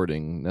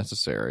forwarding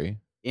necessary.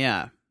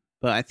 Yeah.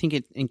 But I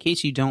think in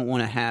case you don't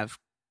want to have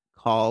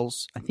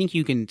calls, I think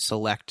you can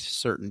select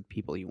certain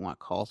people you want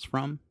calls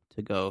from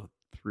to go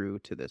through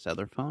to this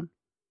other phone.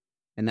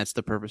 And that's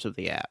the purpose of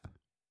the app.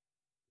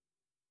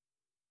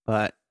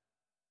 But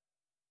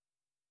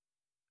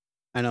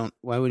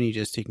why wouldn't you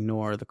just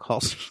ignore the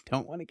calls you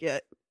don't want to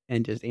get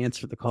and just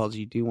answer the calls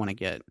you do want to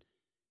get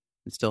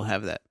and still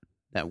have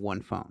that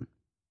one phone?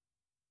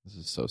 This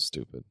is so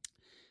stupid.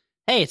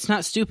 Hey, it's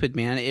not stupid,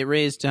 man. It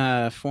raised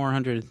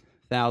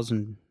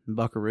 400,000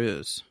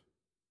 buckaroos.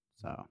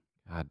 So,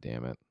 God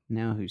damn it.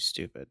 Now who's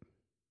stupid?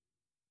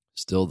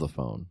 Still the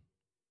phone.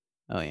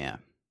 Oh yeah.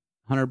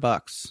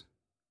 $100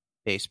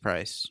 base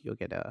price. You'll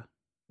get And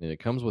it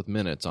comes with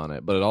minutes on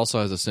it, but it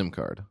also has a SIM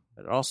card.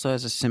 It also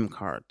has a SIM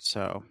card,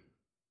 so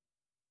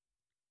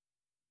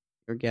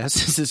your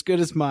guess is as good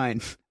as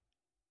mine.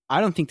 I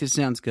don't think this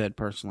sounds good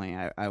personally.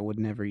 I would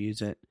never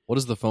use it. What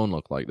does the phone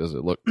look like? Does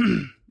it look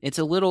It's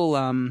a little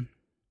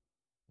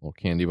little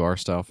candy bar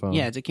style phone?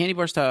 Yeah, it's a candy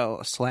bar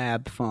style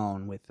slab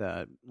phone with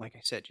like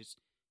I said, it's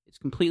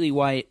completely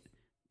white,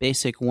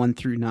 basic 1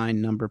 through 9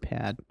 number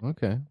pad.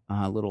 Okay.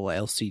 Little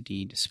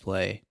LCD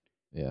display.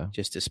 Yeah.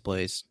 Just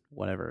displays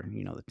whatever,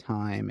 the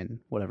time and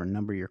whatever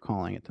number you're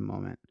calling at the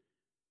moment.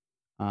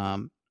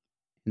 And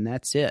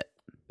that's it.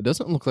 It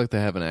doesn't look like they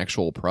have an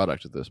actual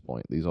product at this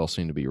point. These all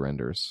seem to be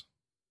renders.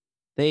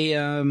 They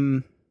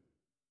do.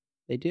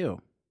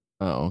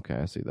 Oh, okay,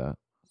 I see that.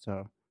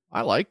 So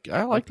I like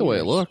the way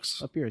it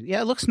looks. Up here.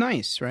 Yeah, it looks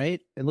nice,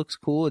 right? It looks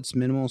cool. It's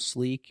minimal,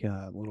 sleek,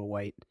 little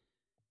white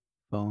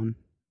phone.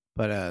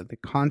 But the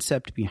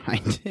concept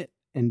behind it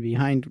and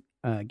behind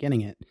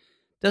getting it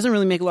Doesn't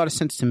really make a lot of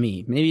sense to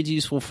me. Maybe it's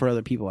useful for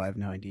other people. I have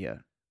no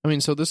idea. I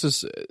mean, so this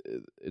is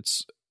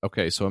it's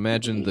okay. So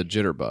imagine the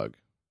jitterbug.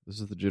 This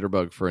is the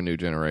jitterbug for a new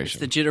It's generation.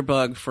 the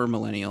jitterbug for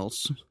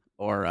millennials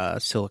or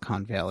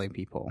Silicon Valley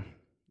people.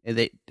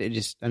 They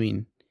just, I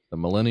mean, The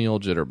millennial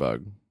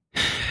jitterbug.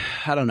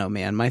 I don't know,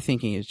 man. My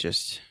thinking is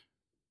just,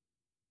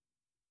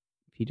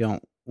 if you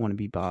don't want to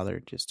be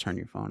bothered, just turn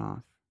your phone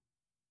off.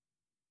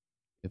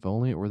 If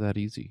only it were that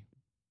easy.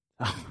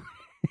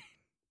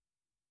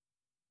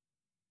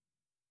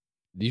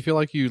 Do you feel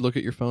like you look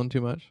at your phone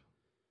too much?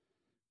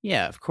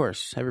 Yeah, of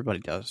course. Everybody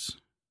does.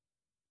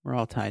 We're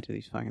all tied to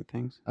these fucking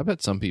things. I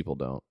bet some people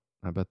don't.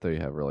 I bet they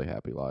have really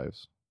happy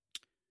lives.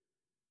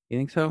 You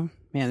think so?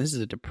 Man, this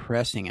is a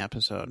depressing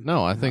episode.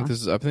 No, I think Huh?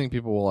 this is. I think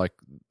people will like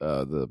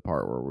the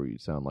part where we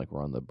sound like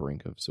we're on the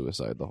brink of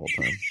suicide the whole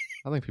time.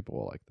 I think people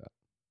will like that.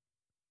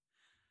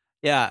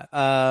 Yeah.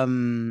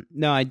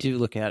 No, I do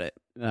look at it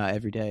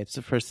every day. It's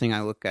the first thing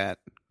I look at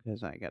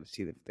because I got to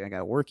see I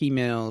got work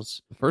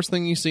emails. The first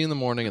thing you see in the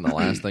morning and the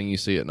last thing you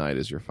see at night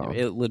is your phone.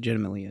 It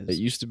legitimately is. It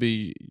used to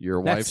be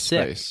your That's wife's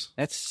sick. face.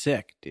 That's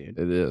sick, dude.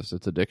 It is.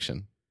 It's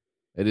addiction.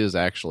 It is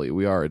actually.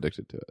 We are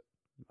addicted to it.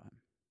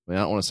 I mean,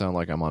 I don't want to sound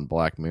like I'm on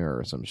Black Mirror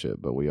or some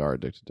shit, but we are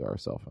addicted to our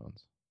cell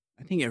phones.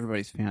 I think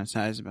everybody's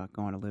fantasized about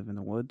going to live in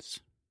the woods.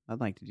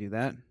 I'd like to do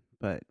that,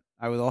 but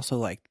I would also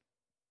like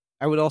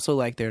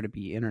there to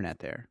be internet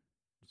there.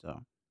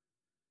 So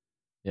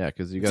Yeah,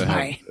 because you That's gotta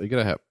right.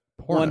 have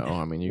porno. One-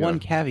 I mean, you one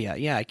gotta,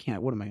 caveat. Yeah, I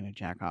can't. What am I going to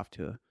jack off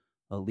to?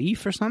 A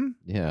leaf or something?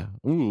 yeah.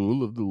 Ooh,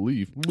 I love the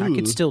leaf. I Ooh.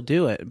 could still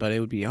do it, but it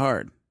would be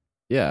hard.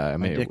 Yeah, I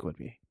My mean, dick would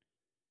be.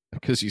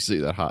 because you see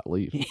that hot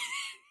leaf.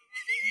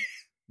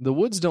 The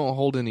woods don't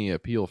hold any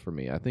appeal for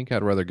me. I think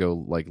I'd rather go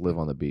like live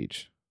on the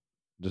beach,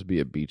 just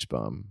be a beach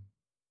bum.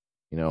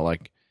 You know,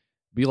 like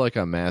be like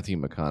a Matthew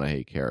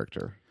McConaughey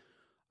character.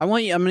 I'm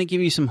going to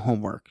give you some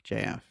homework,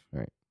 JF.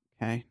 Right.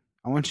 Okay.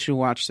 I want you to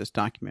watch this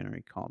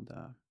documentary called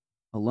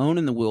Alone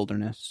in the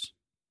Wilderness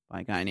by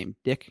a guy named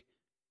Dick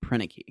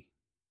Prenicky.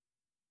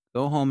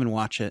 Go home and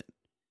watch it.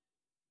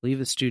 Leave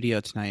the studio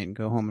tonight and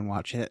go home and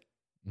watch it.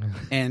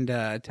 And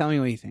tell me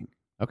what you think.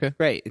 Okay.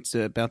 Great. It's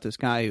about this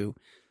guy who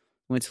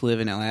went to live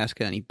in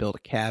Alaska and he built a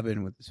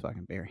cabin with his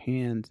fucking bare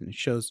hands, and it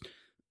shows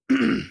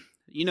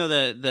you know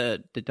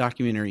the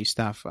documentary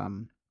stuff,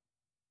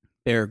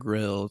 Bear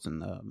Grylls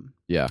and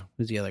Yeah,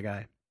 who's the other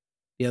guy?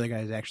 The other guy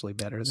is actually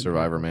better than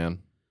Survivor Bear Grylls. Man.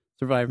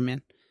 Survivor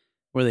Man,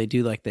 where they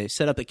do like they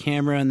set up the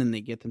camera and then they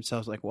get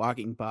themselves like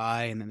walking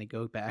by and then they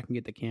go back and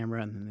get the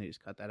camera and then they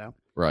just cut that out.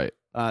 Right.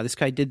 This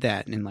guy did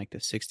that in like the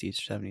 60s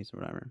or 70s or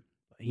whatever.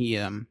 He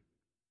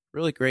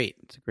really great.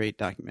 It's a great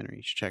documentary.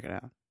 You should check it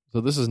out. So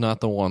this is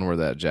not the one where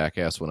that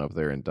jackass went up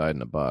there and died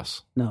in a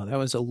bus. No, that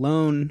was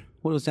Alone.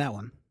 What was that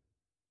one?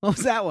 What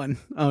was that one?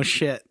 Oh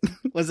shit.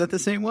 Was that the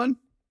same one?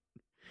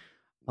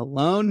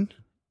 Alone?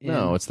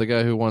 No, it's the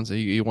guy who wants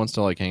he wants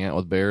to like hang out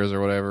with bears or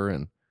whatever,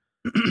 and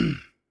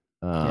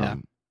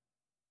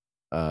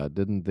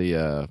didn't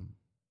the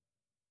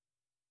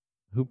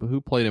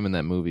who played him in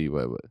that movie?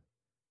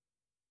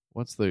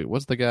 What's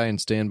the guy in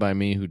Stand By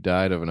Me who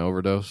died of an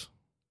overdose?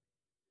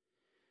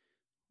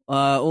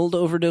 Old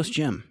Overdose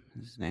Jim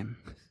is his name.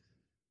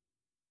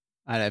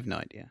 I have no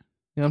idea.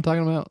 You know what I'm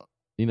talking about?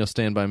 You know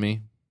Stand By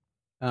Me?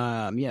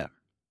 Yeah.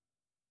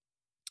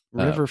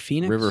 River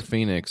Phoenix? River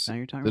Phoenix. Is that what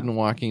you're talking Didn't about?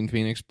 Joaquin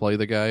Phoenix play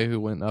the guy who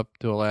went up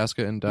to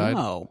Alaska and died?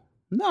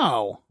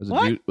 No.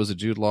 Was it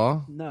Jude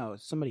Law? No,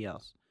 it's somebody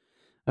else.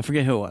 I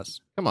forget who it was.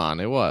 Come on,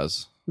 it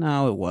was.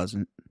 No, it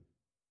wasn't.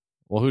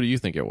 Well, who do you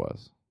think it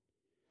was?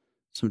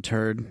 Some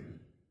turd.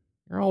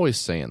 You're always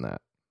saying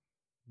that.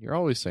 You're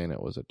always saying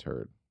it was a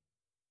turd.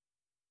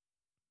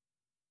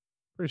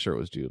 Pretty sure it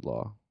was Jude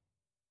Law.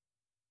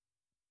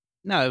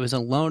 No, it was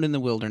Alone in the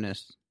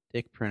Wilderness.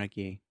 Dick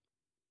Prenicky.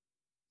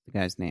 The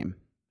guy's name.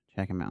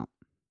 Check him out.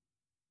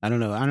 I don't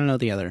know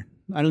the other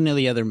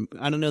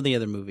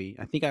movie.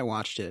 I think I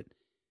watched it.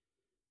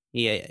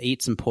 He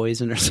ate some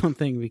poison or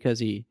something because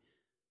he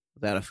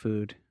was out of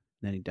food.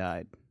 And then he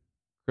died.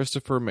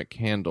 Christopher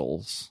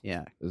McCandles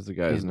Yeah. is the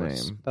guy's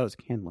Candless. name. That was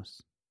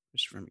Candless.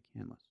 Christopher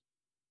McCandless.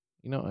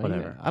 You know,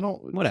 Whatever. I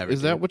don't. Whatever,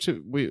 Is that dude.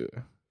 what we?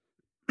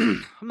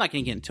 I'm not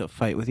going to get into a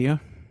fight with you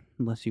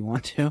unless you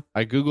want to.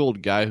 I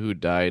googled guy who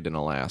died in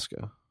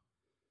Alaska.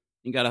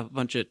 You got a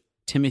bunch of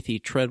Timothy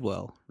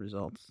Treadwell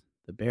results.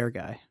 The bear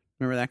guy.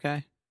 Remember that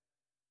guy?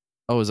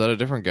 Oh, is that a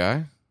different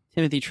guy?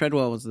 Timothy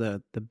Treadwell was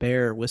the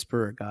bear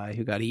whisperer guy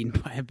who got eaten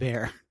by a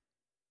bear.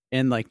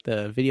 And like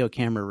the video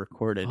camera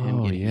recorded him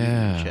Oh, getting eaten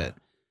yeah. and shit.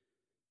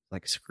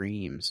 Like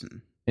screams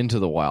and Into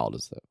the Wild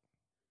is that?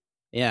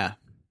 yeah.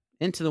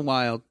 Into the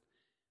Wild,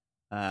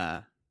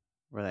 where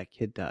that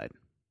kid died.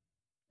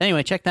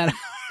 Anyway, check that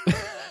out.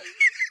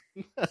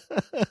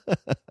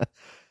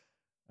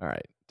 All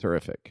right,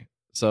 terrific.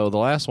 So the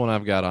last one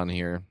I've got on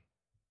here,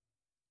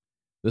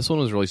 this one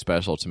was really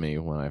special to me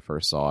when I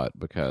first saw it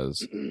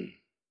because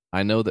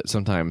I know that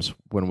sometimes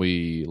when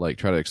we like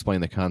try to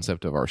explain the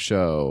concept of our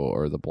show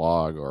or the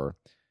blog or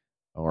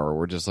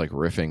we're just like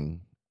riffing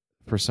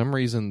for some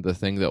reason, the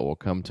thing that will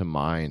come to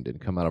mind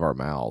and come out of our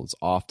mouths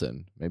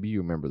often, maybe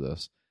you remember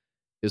this,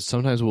 is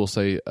sometimes we'll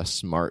say a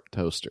smart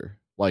toaster,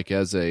 like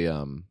as a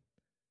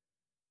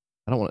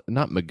I don't want,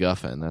 not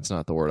MacGuffin, that's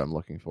not the word I'm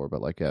looking for,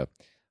 but like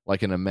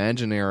an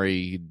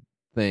imaginary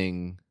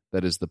thing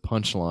that is the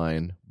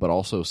punchline, but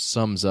also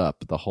sums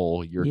up the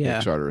whole "your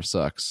Kickstarter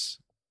sucks"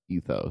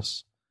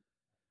 ethos,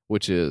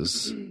 which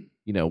is,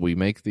 we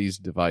make these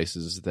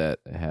devices that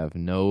have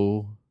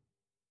no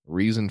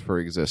reason for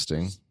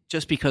existing.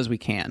 Just because we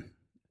can.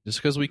 Just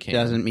because we can.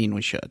 Doesn't mean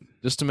we should.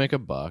 Just to make a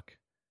buck.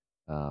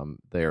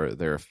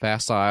 They're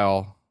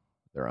facile.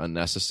 They're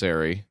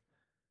unnecessary.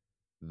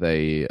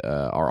 They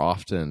are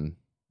often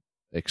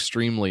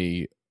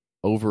extremely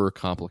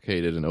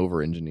overcomplicated and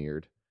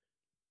over-engineered.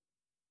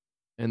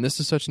 And this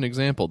is such an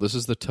example. This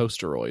is the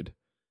Toasteroid.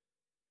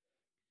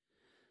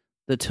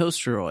 The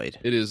Toasteroid.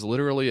 It is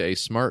literally a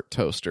smart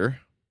toaster.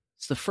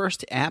 It's the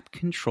first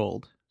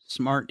app-controlled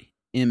smart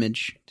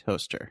image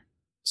toaster.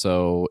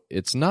 So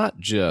it's not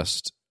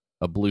just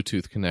a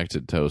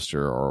Bluetooth-connected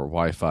toaster or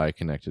Wi-Fi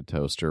connected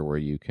toaster where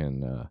you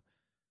can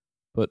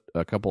put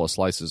a couple of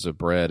slices of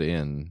bread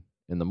in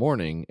the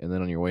morning, and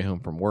then on your way home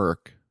from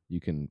work,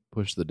 you can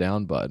push the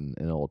down button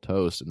and it will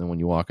toast. And then when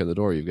you walk in the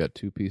door, you've got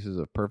 2 pieces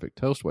of perfect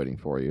toast waiting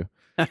for you.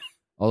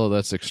 Although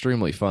that's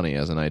extremely funny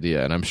as an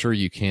idea, and I'm sure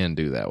you can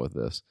do that with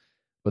this.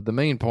 But the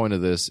main point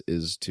of this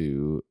is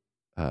to,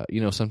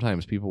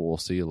 sometimes people will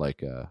see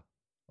like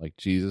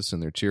Jesus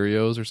and their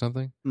Cheerios or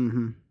something.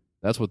 Mm-hmm.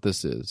 That's what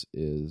this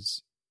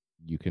is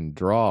you can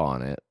draw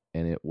on it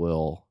and it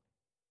will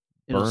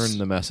burn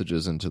the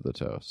messages into the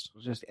toast.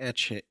 Just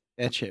etch it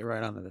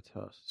right onto the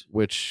toast.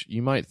 Which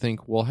you might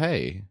think, well,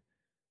 hey,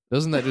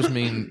 doesn't that just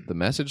mean the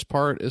message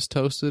part is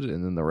toasted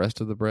and then the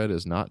rest of the bread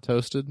is not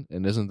toasted?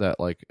 And isn't that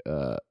like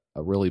a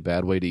really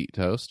bad way to eat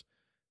toast?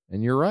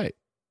 And you're right.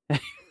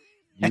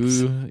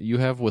 You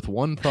have with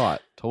one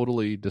thought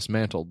totally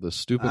dismantled this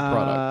stupid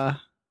product.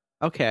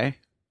 Okay.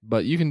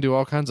 But you can do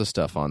all kinds of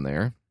stuff on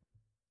there.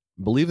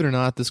 Believe it or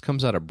not, this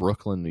comes out of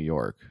Brooklyn, New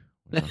York.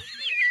 Well, I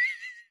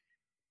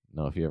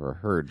don't know if you ever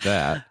heard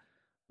that.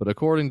 But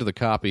according to the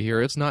copy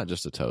here, it's not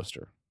just a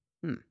toaster.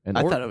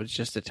 I thought it was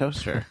just a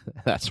toaster.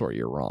 That's where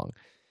you're wrong.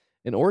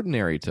 An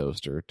ordinary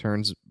toaster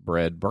turns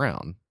bread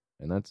brown,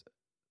 and that's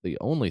the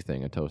only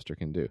thing a toaster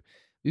can do.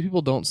 These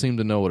people don't seem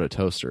to know what a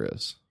toaster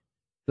is.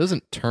 It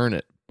doesn't turn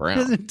it brown.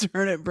 It doesn't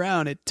turn it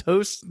brown. It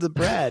toasts the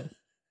bread.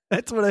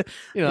 That's what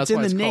that's it's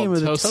in the name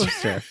of the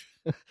toaster.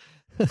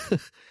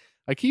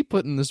 I keep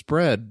putting this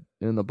bread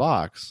in the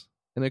box,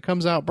 and it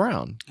comes out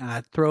brown.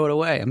 Throw it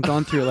away. I'm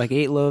going through like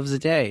 8 loaves a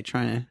day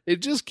trying to...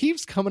 It just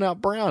keeps coming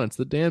out brown. It's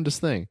the damnedest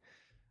thing.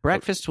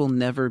 Breakfast will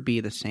never be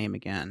the same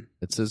again.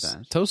 It says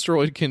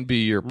Toasteroid can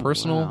be your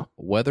personal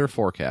weather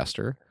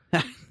forecaster,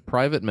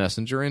 private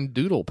messenger, and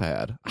doodle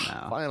pad.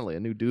 Wow. Finally, a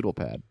new doodle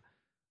pad.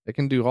 It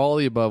can do all of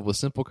the above with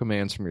simple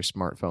commands from your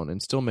smartphone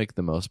and still make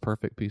the most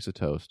perfect piece of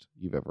toast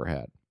you've ever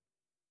had.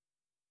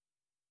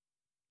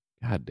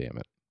 God damn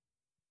it.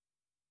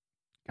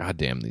 God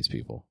damn these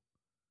people.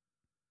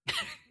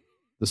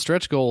 The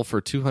stretch goal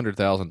for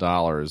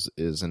 $200,000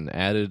 is an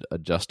added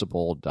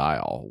adjustable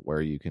dial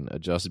where you can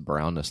adjust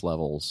brownness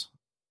levels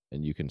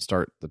and you can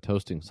start the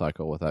toasting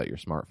cycle without your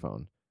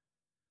smartphone.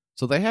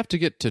 So they have to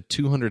get to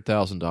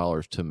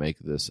 $200,000 to make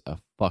this a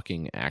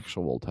fucking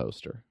actual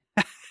toaster.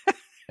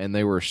 And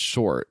they were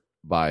short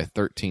by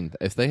 13.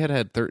 If they had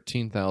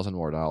 $13,000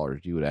 more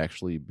dollars, you would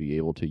actually be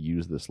able to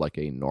use this like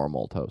a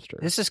normal toaster.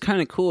 This is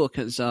kind of cool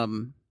because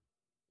in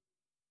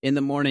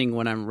the morning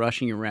when I'm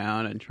rushing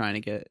around and trying to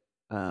get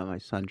my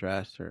son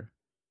dressed, or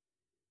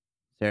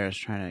Sarah's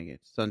trying to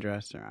get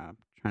sundressed, or I'm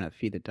trying to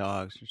feed the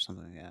dogs or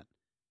something like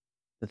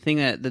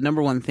that. The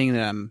number one thing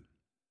that I'm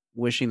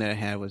wishing that I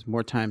had was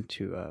more time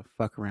to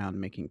fuck around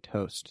making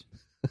toast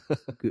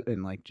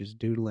and like just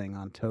doodling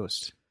on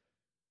toast.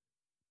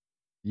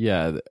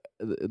 Yeah,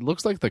 it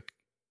looks like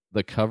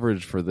the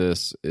coverage for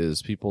this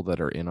is people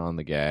that are in on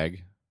the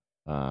gag.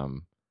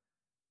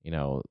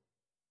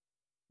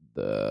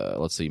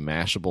 Let's see,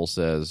 Mashable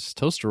says,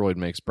 Toasteroid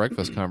makes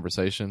breakfast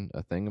conversation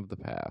a thing of the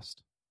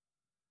past.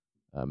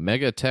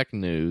 Mega Tech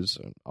News,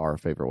 our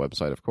favorite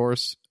website, of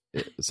course,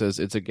 it says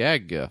it's a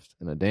gag gift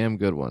and a damn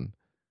good one.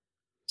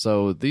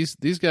 So these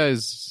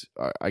guys,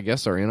 I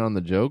guess, are in on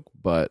the joke,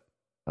 but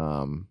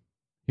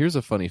here's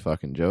a funny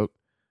fucking joke.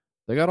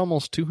 They got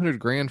almost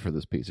 $200,000 for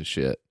this piece of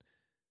shit.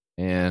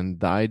 And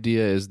the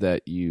idea is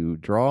that you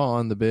draw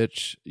on the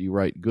bitch, you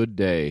write good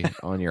day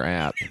on your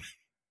app.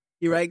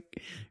 You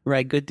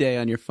write good day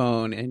on your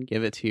phone and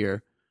give it to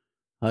your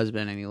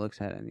husband, and he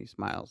looks at it and he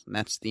smiles. And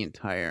that's the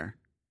entire.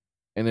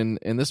 And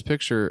in this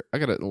picture, I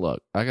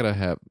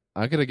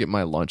gotta get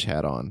my lunch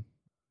hat on.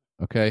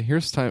 Okay,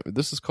 here's time.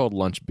 This is called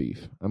lunch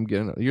beef.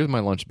 Here's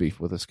my lunch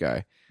beef with this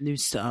guy. A new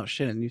segment.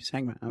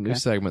 Okay. New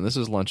segment. This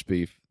is lunch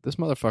beef. This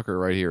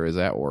motherfucker right here is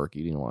at work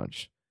eating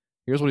lunch.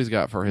 Here's what he's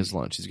got for his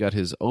lunch. He's got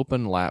his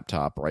open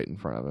laptop right in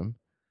front of him.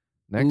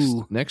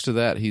 Next to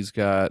that, he's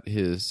got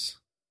his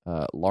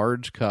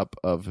large cup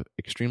of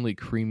extremely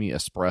creamy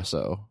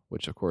espresso,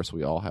 which of course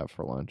we all have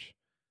for lunch.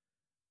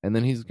 And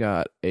then he's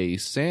got a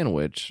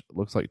sandwich,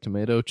 looks like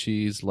tomato,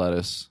 cheese,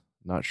 lettuce,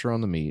 not sure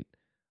on the meat,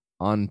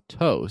 on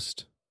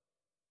toast,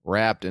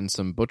 wrapped in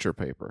some butcher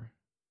paper.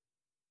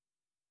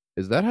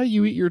 Is that how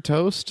you eat your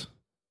toast?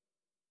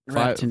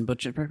 Wrapped in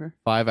butcher paper?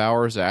 5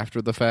 hours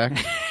after the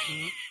fact?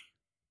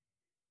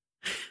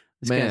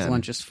 This Man. guy's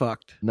lunch is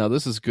fucked. No,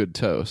 this is good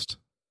toast.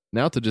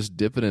 Now to just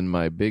dip it in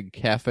my big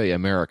cafe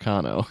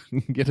Americano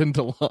and get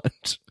into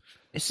lunch.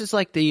 This is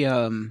like the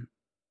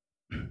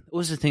what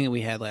was the thing that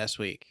we had last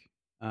week?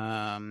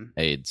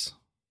 AIDS.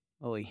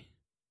 Well, we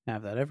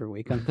have that every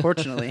week,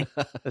 unfortunately.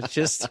 it's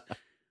just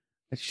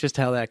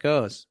how that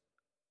goes.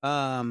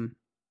 No,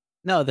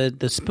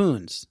 the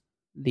spoons,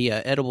 the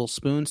edible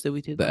spoons that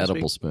we did. The last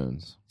edible week.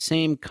 spoons.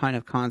 Same kind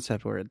of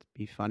concept where it'd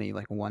be funny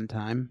like one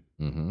time.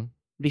 Mm-hmm. It'd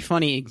be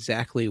funny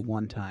exactly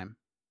one time,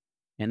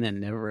 and then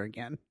never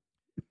again.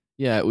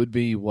 Yeah, it would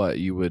be what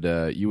you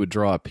would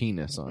draw a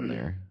penis on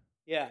there,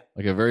 Yeah,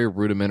 like a very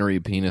rudimentary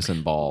penis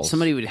and balls.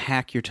 somebody would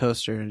hack your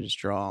toaster and just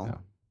draw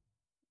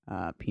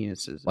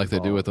penises, like they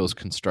do balls. with those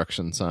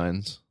construction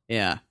signs.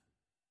 Yeah,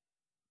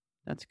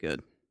 that's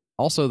good.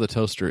 Also, the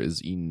toaster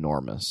is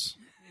enormous.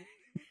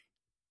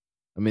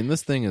 I mean,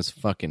 this thing is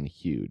fucking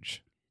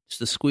huge. It's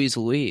the Squeeze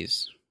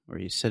Louise, where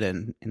you sit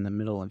in the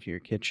middle of your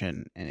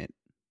kitchen and it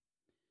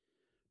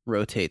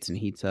rotates and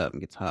heats up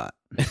and gets hot.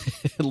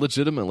 It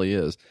legitimately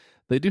is.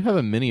 They do have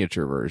a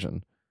miniature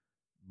version,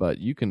 but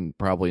you can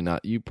probably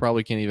not. You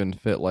probably can't even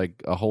fit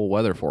like a whole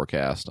weather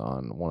forecast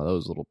on one of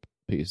those little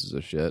pieces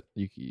of shit.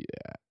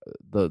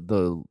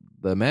 The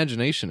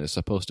imagination is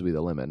supposed to be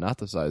the limit, not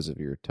the size of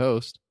your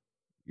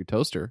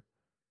toaster.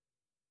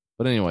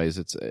 But anyways,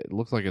 it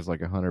looks like it's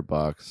like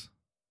 $100.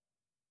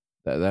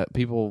 That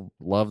people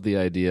love the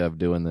idea of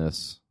doing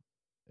this.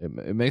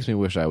 It makes me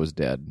wish I was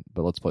dead.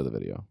 But let's play the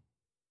video.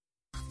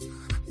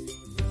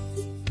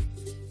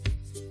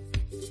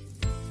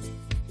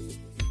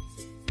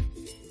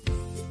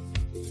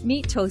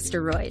 Meet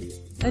Toasteroid,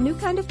 a new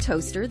kind of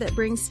toaster that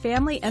brings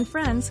family and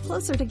friends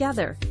closer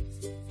together.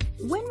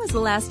 When was the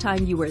last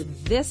time you were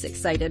this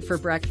excited for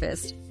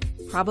breakfast?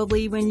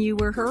 Probably when you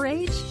were her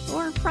age,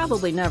 or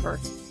probably never.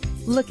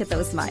 Look at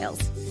those smiles.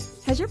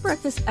 Has your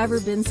breakfast ever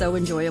been so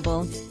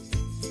enjoyable?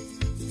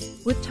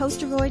 With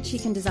Toasteroid, she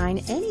can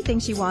design anything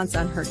she wants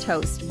on her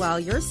toast while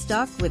you're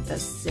stuck with the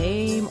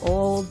same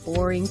old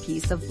boring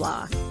piece of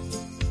blah.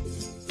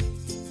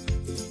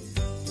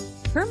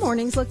 Her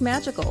mornings look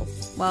magical,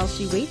 while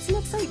she waits in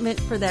excitement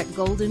for that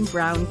golden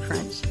brown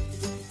crunch.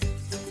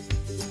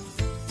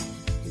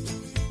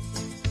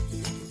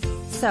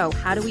 So,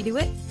 how do we do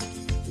it?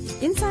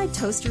 Inside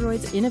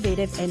Toasteroid's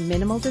innovative and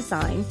minimal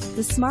design,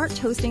 the smart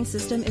toasting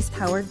system is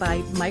powered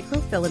by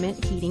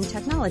microfilament heating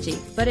technology,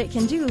 but it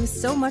can do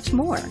so much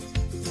more.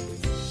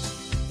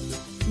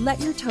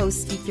 Let your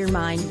toast speak your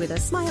mind with a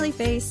smiley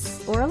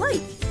face or a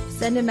like.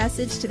 Send a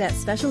message to that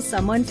special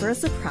someone for a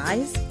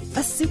surprise.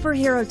 A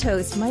superhero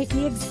toast might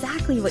be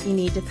exactly what you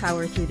need to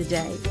power through the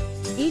day.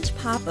 Each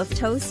pop of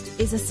toast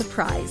is a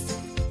surprise.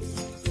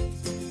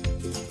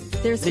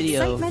 There's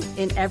excitement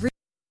in every...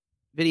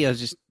 Video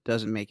just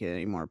doesn't make it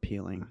any more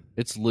appealing.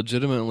 It's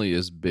legitimately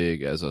as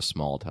big as a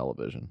small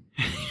television.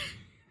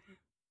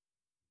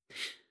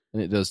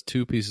 And it does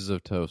 2 pieces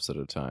of toast at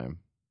a time.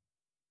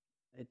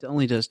 It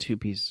only does 2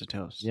 pieces of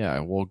toast. Yeah,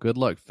 well, good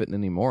luck fitting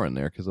any more in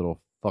there because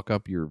it'll fuck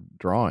up your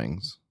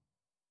drawings.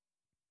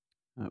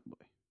 Oh boy.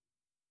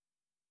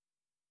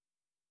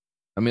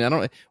 I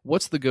mean,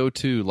 what's the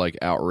go-to, like,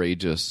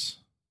 outrageous...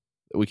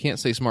 We can't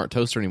say smart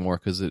toaster anymore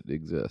because it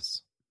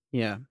exists.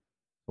 Yeah.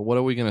 But what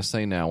are we going to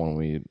say now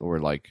when we're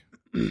like...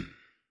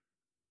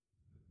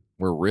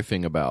 we're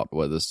riffing about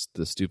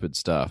the stupid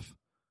stuff?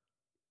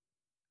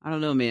 I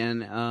don't know,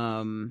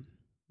 man.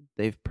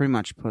 They've pretty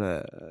much put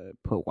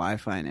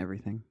Wi-Fi in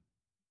everything.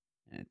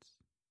 It's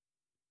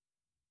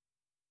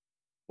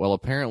Well,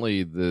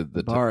 apparently the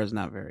bar is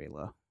not very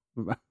low,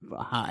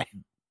 high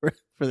for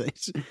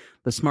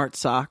the smart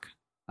sock.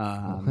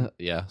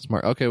 yeah,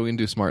 smart. Okay, we can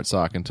do smart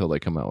sock until they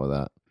come out with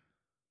that.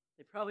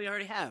 They probably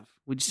already have.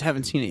 We just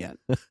haven't seen it yet.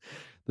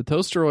 The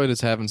Toasteroid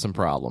is having some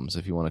problems.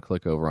 If you want to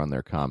click over on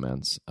their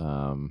comments,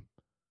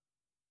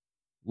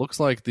 looks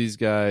like these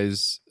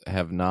guys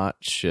have not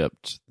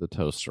shipped the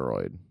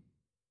Toasteroid.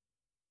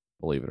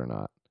 Believe it or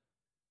not.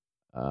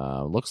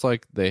 Looks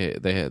like they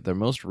had their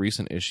most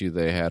recent issue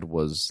they had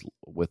was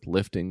with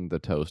lifting the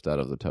toast out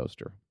of the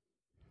toaster.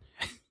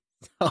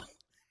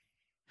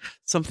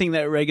 Something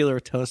that regular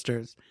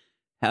toasters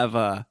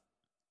have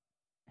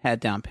had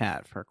down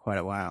pat for quite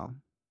a while.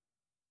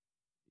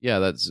 Yeah,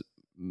 that's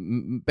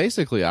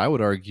basically, I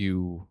would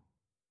argue,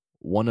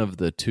 one of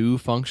the 2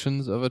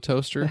 functions of a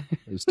toaster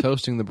is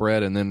toasting the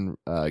bread and then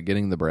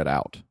getting the bread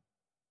out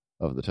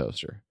of the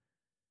toaster.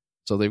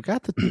 So they've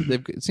got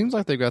it seems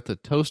like they've got the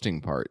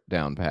toasting part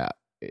down pat.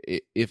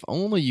 If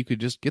only you could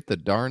just get the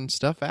darn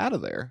stuff out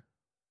of there.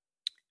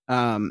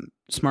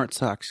 Smart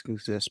socks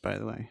exist, by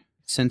the way.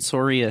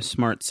 Sensoria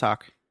Smart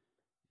Sock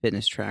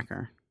Fitness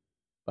Tracker.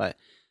 But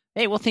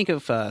hey, we'll think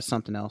of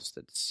something else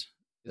that's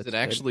Is it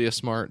actually a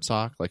smart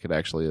sock? Like it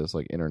actually is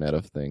like Internet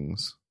of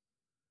Things?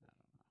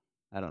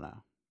 I don't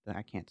know.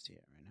 I can't see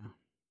it right now.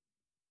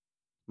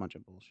 Bunch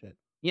of bullshit.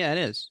 Yeah, it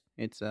is.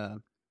 It's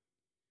man,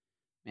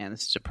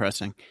 this is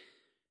depressing.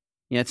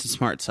 Yeah, it's a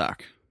smart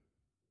sock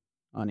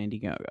on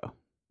Indiegogo.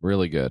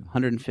 Really good.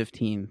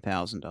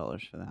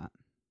 $115,000 for that.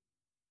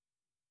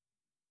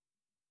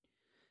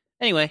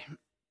 Anyway,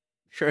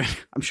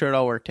 I'm sure it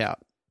all worked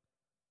out.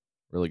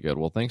 Really good.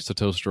 Well, thanks to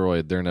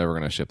Toasteroid, they're never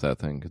going to ship that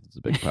thing because it's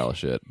a big pile of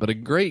shit. But a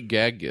great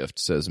gag gift,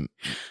 says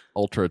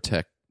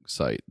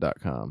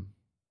ultratechsite.com.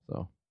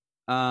 So,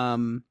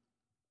 along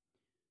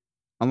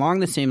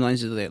the same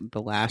lines as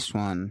the last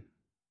one,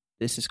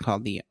 this is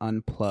called the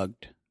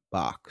Unplugged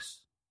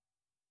Box.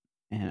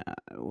 And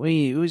what do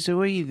you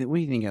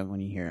think of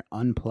when you hear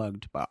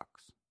Unplugged Box?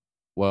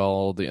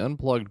 well, the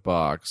unplugged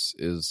box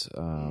is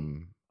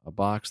a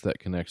box that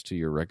connects to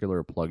your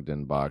regular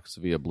plugged-in box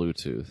via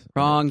Bluetooth.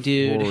 Wrong, It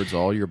dude. forwards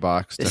all your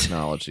box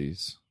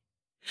technologies.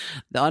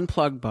 The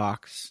Unplugged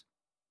Box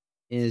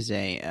is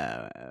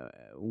a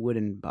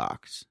wooden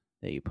box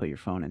that you put your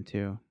phone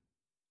into.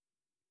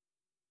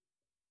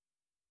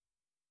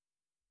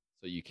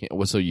 So you can't.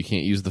 So you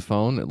can't use the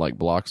phone. It like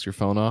blocks your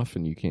phone off,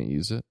 and you can't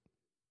use it.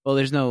 Well,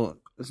 there's not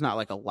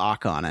like a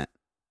lock on it.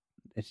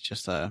 It's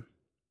just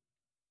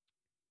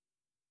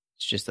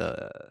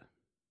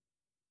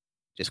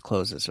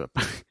closes up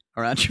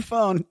around your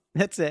phone.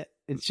 That's it.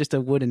 It's just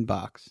a wooden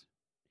box.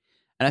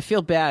 And I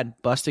feel bad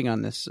busting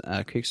on this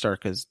Kickstarter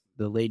because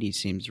the lady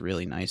seems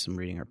really nice. I'm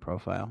reading her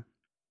profile.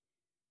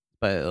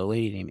 By a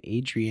lady named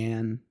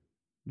Adrienne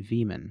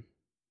Veman.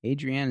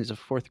 Adrienne is a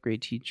 4th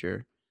grade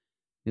teacher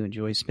who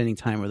enjoys spending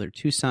time with her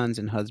 2 sons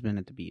and husband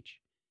at the beach.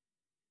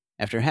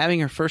 After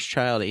having her first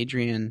child,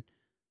 Adrienne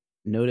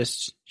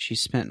noticed she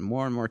spent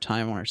more and more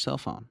time on her cell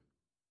phone.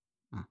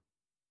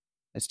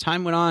 As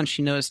time went on,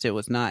 she noticed it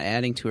was not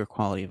adding to her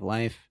quality of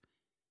life.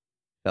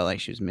 Felt like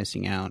she was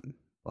missing out,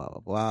 blah, blah,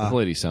 blah. This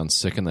lady sounds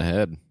sick in the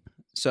head.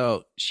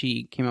 So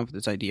she came up with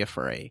this idea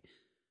for a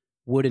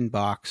wooden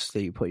box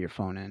that you put your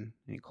phone in,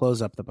 and you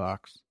close up the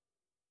box.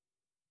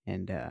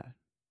 And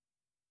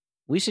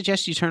we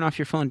suggest you turn off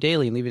your phone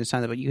daily and leave it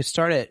inside. But you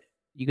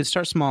could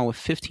start small with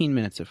 15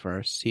 minutes at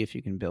first. See if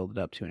you can build it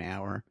up to an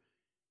hour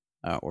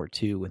or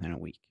 2 within a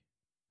week.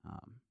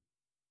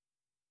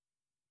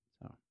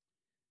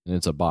 And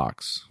it's a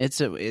box.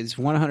 It's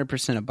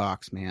 100% a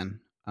box, man.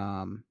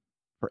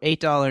 For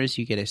 $8,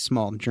 you get a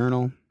small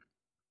journal,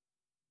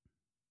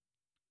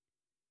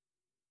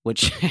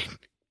 which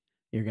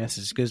your guess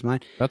is as good as mine.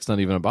 That's not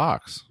even a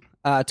box.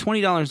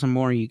 $20 or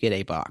more, you get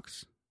a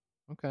box.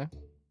 Okay.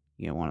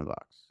 You get one of the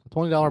box. A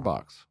 $20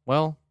 box.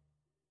 Well,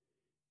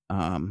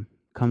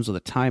 comes with a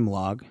time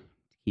log to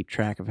keep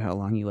track of how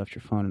long you left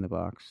your phone in the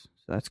box.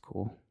 So that's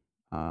cool.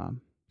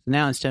 So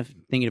now instead of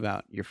thinking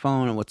about your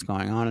phone and what's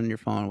going on your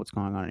phone, what's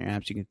going on in your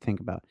apps,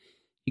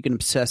 you can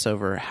obsess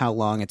over how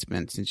long it's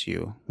been since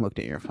you looked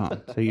at your phone.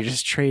 So you're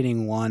just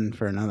trading one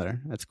for another.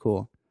 That's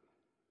cool.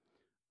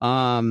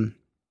 No,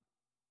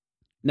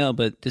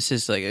 but this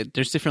is like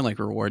there's different like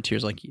reward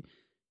tiers. Like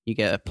you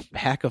get a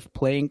pack of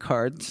playing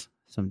cards,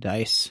 some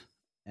dice,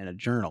 and a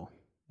journal,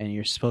 and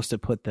you're supposed to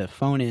put the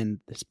phone in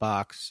this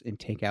box and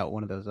take out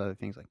one of those other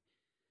things. Like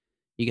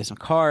you get some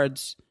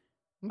cards.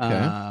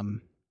 okay.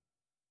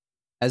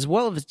 As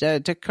well as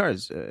deck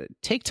cards.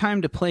 Take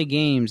time to play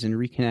games and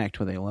reconnect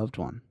with a loved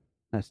one.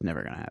 That's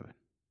never going to happen.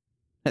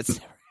 That's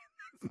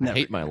never. I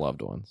hate my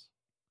loved ones.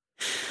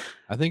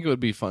 I think it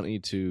would be funny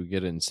to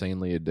get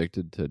insanely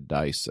addicted to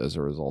dice as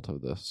a result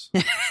of this.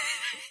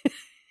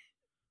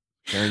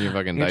 Carrying your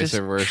fucking You're dice just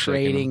everywhere. shaking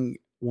them. trading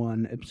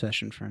one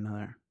obsession for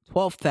another.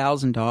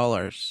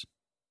 $12,000.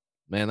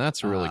 Man,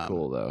 that's really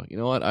cool, though. You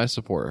know what? I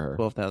support her.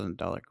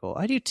 $12,000 goal.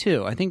 I do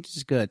too. I think this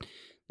is good.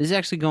 This is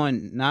actually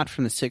going not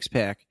from the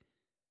 6-pack,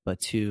 but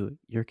to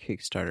your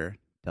Kickstarter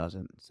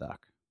doesn't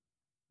suck.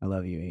 I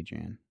love you,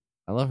 Adrienne.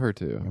 I love her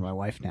too. You're my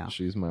wife now.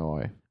 She's my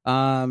wife.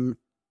 I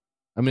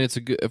mean, it's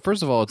a good.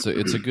 First of all, it's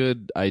a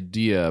good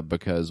idea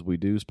because we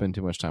do spend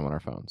too much time on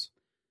our phones.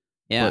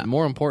 Yeah. But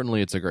more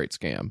importantly, it's a great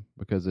scam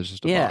because it's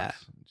just a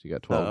box. She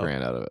got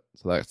 $12,000 out of it,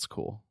 so that's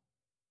cool.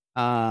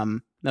 No,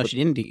 she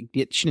didn't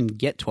get. She didn't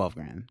get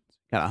 $12,000.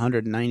 Got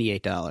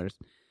 $198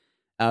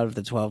 out of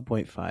the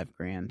 $12.5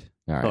 grand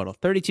right. total.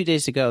 32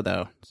 days to go,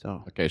 though.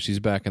 So okay, she's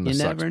back in the you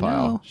sucks never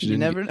pile. know. She You didn't,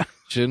 never know.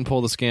 She didn't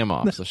pull the scam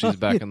off, so she's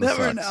back in the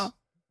never sucks. know.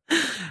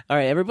 All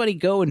right, everybody,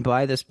 go and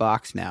buy this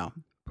box now.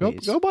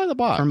 Please. Go buy the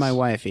box for my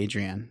wife,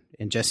 Adrienne,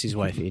 and Jesse's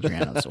wife,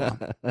 Adrienne, as well.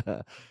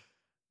 All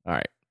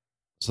right.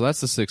 So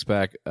that's the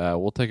 6-pack.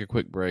 We'll take a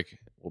quick break.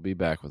 We'll be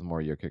back with more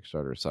Your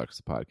Kickstarter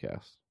Sucks, the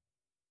podcast.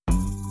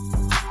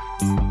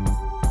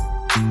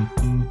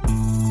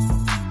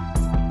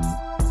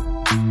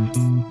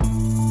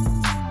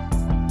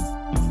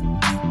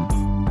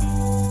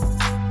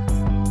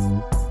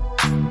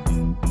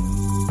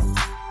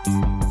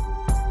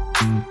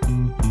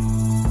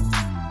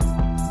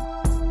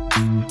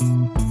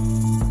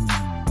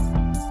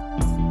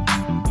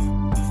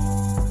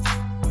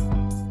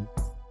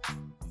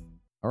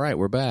 All right,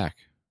 we're back.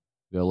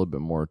 We got a little bit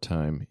more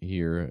time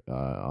here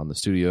on the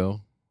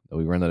studio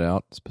We rented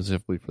out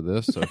specifically for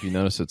this. So if you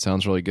notice it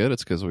sounds really good,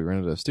 it's because we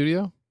rented a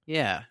studio.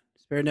 Yeah,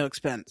 spare no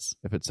expense.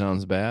 If it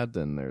sounds bad,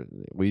 then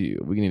we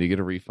need to get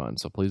a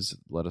refund. So please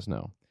let us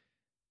know.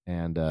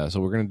 And so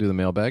we're going to do the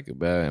mailbag.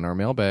 And our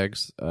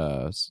mailbags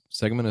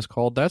segment is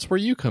called That's Where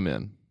You Come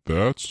In.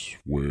 That's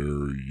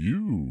where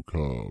you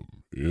come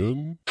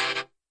in.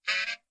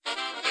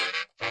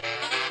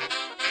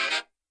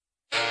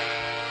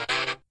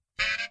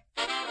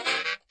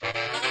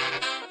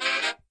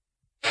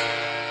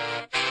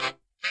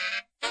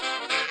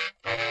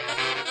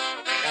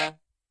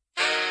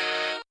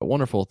 A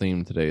wonderful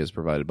theme today is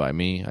provided by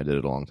me. I did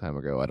it a long time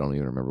ago. I don't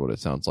even remember what it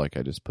sounds like.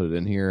 I just put it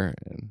in here,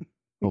 and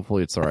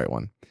hopefully it's the right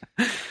one.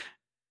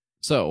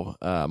 So,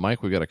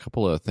 Mike, we've got a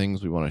couple of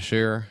things we want to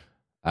share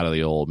out of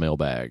the old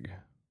mailbag.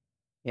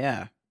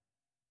 Yeah.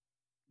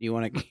 You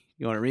want to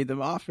read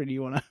them off, or do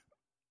you want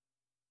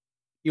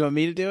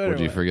me to do it? Would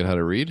you forget how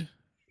to read?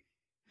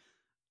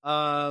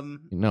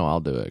 No, I'll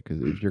do it,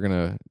 because if you're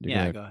gonna go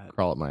ahead.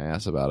 crawl up my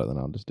ass about it, then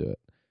I'll just do it.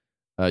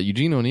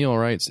 Eugene O'Neill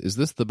writes, "Is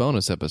this the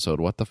bonus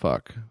episode? What the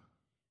fuck?"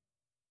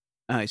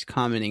 He's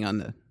commenting on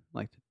the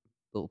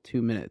little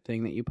 2-minute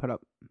thing that you put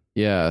up.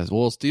 Yeah,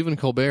 well, Stephen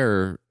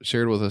Colbert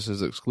shared with us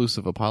his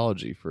exclusive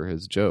apology for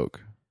his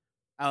joke.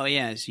 Oh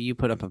yeah, so you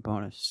put up a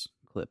bonus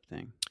clip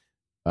thing.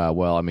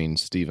 Well, I mean,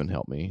 Stephen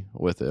helped me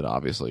with it,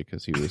 obviously,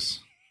 because he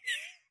was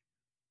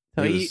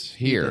So he he- was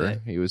he here. did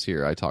it. He was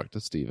here. I talked to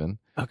Stephen.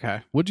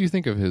 Okay. What do you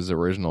think of his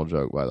original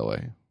joke, by the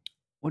way?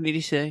 What did he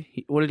say?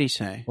 What did he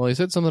say? Well, he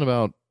said something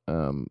about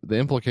the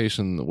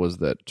implication was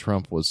that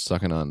Trump was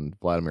sucking on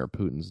Vladimir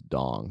Putin's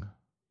dong.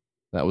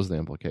 That was the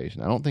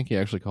implication. I don't think he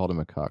actually called him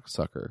a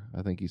cocksucker.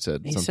 I think he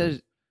said He something.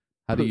 said,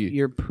 How do you?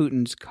 You're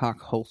Putin's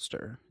cock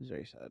holster," is what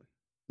he said.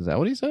 Is that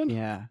what he said?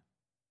 Yeah.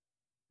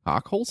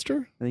 Cock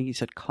holster? I think he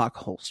said cock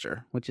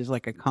holster, which is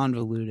like a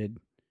convoluted,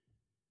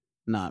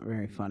 not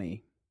very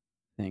funny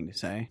thing to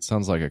say.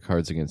 Sounds like a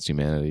Cards Against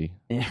Humanity.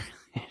 It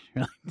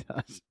really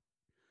does.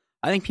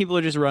 I think people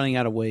are just running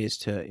out of ways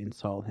to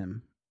insult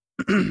him.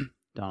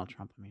 Donald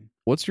Trump, I mean.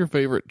 What's your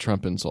favorite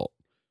Trump insult?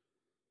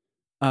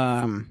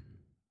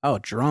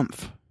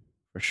 Drumpf,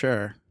 for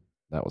sure.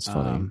 That was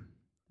funny.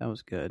 That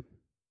was good.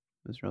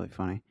 It was really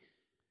funny.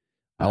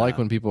 I like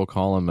when people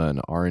call him an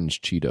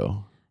orange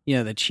Cheeto.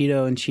 Yeah, the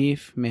Cheeto in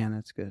chief. Man,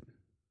 that's good.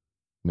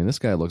 I mean, this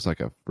guy looks like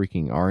a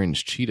freaking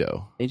orange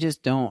Cheeto. They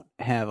just don't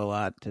have a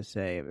lot to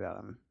say about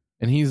him.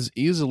 And he's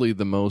easily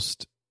the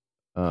most,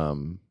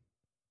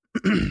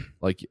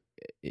 like,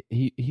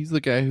 he's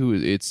the guy who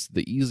it's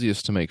the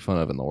easiest to make fun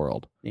of in the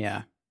world.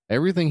 Yeah.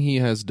 Everything he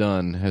has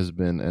done has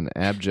been an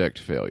abject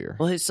failure.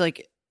 Well, it's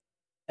like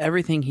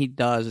everything he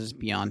does is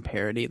beyond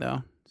parody,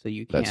 though. So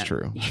you can't. That's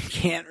true. You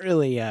can't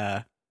really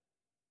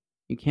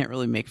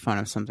make fun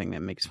of something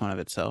that makes fun of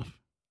itself.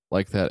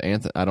 Like that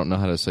Anthony, I don't know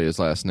how to say his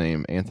last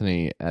name,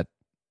 Anthony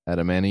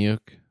Adamaniuk,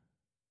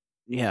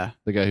 Yeah.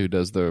 the guy who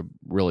does the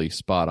really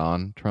spot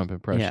on Trump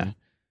impression.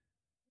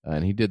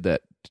 And he did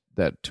that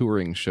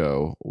touring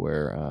show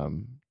where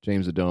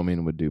James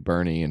Adomian would do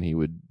Bernie and he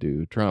would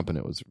do Trump, and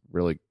it was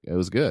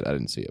good. I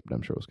didn't see it, but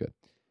I'm sure it was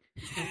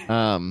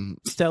good.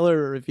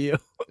 Stellar review.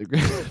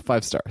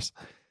 5 stars.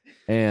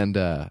 And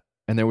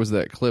there was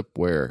that clip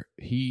where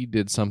he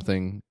did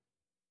something,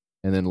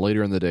 and then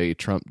later in the day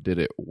Trump did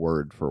it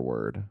word for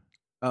word.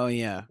 Oh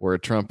yeah. Where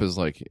Trump is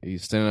like,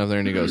 he's standing up there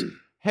and he goes,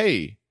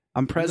 "Hey,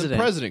 I'm president.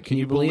 the president, can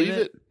you believe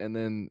it?" And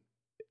then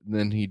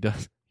he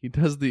does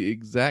the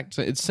exact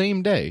same. It's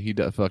same day he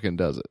fucking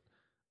does it.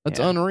 That's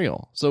Yeah.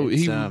 unreal. So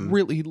It's,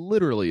 he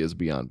literally is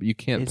beyond. But you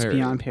can't It's parody.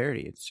 beyond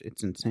parody. It's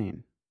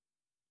insane.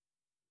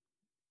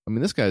 I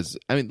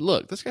mean,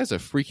 look, this guy's a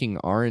freaking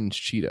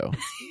orange Cheeto.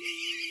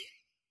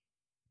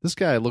 This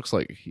guy looks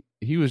like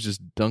he was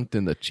just dunked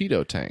in the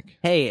Cheeto tank.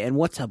 Hey, and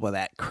what's up with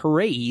that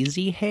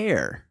crazy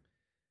hair?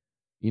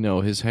 You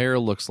know, his hair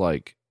looks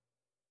like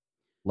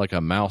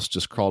a mouse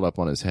just crawled up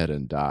on his head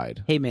and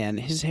died. Hey man,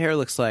 his hair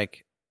looks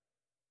like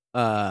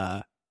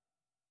a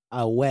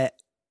wet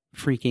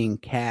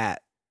freaking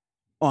cat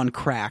on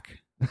crack.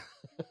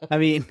 I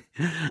mean,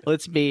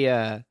 let's be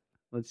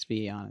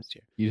honest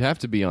here. You'd have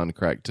to be on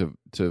crack to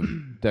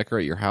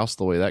decorate your house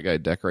the way that guy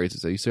decorates it.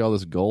 So you see all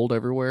this gold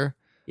everywhere?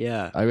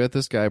 Yeah. I bet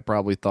this guy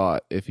probably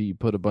thought if he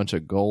put a bunch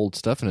of gold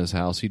stuff in his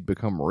house, he'd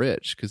become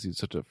rich because he's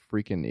such a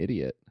freaking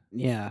idiot.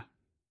 Yeah.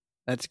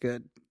 That's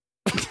good.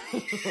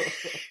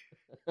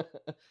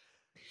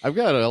 I've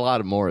got a lot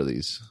of more of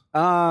these.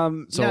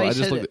 So I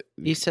just looked at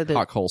you said that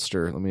cock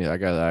holster.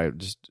 I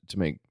just to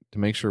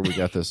make sure we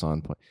got this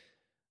on point.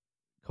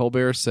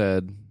 Colbert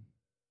said,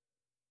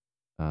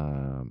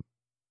 oh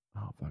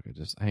fuck,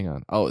 hang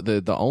on. Oh,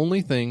 the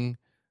only thing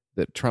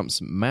that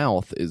Trump's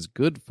mouth is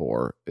good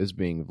for is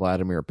being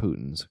Vladimir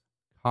Putin's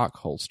cock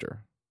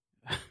holster.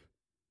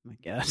 I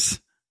guess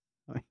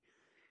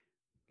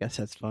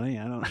that's funny.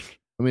 I don't know.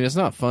 I mean, it's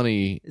not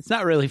funny. It's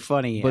not really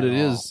funny, but at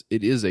it all. is.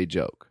 It is a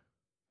joke.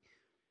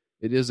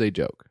 It is a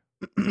joke.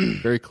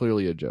 Very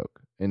clearly a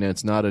joke, and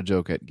it's not a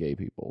joke at gay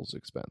people's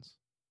expense.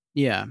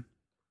 Yeah.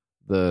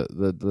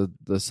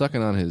 The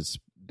sucking on his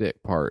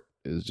dick part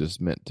is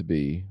just meant to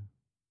be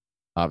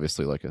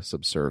obviously like a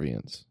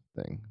subservience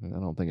thing. I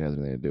don't think it has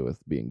anything to do with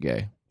being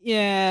gay.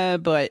 Yeah,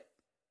 but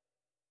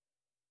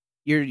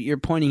you're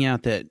pointing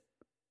out that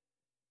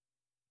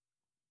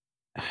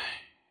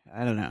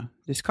I don't know.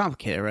 It's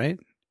complicated, right?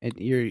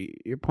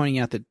 You're pointing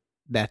out that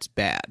that's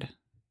bad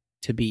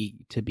to be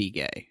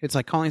gay. It's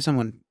like calling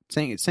someone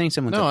saying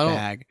someone's a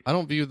bag. I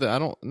don't view that. I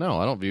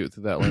don't view it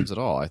through that lens at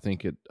all. I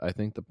think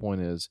the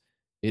point is,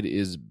 it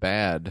is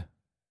bad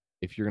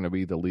if you're going to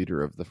be the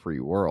leader of the free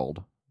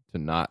world to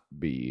not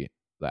be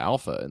the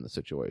alpha in the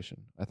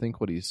situation. I think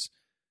what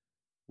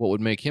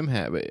would make him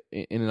happy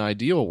in an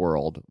ideal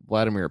world,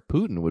 Vladimir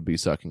Putin would be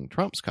sucking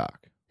Trump's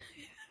cock.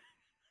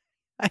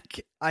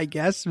 I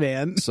guess,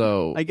 man.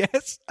 So I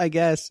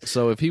guess.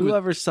 So if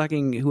whoever's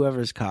sucking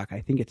whoever's cock, I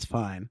think it's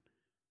fine.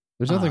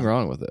 There's nothing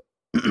wrong with it.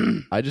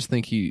 I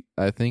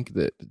think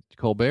that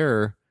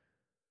Colbert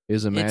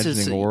is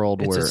imagining a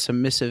world where it's a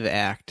submissive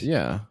act.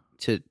 Yeah.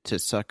 To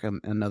suck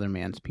another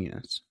man's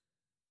penis.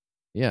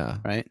 Yeah.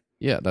 Right?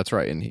 Yeah, that's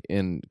right.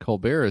 And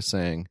Colbert is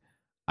saying,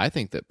 I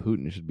think that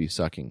Putin should be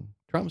sucking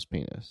Trump's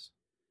penis.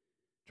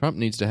 Trump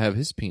needs to have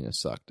his penis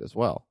sucked as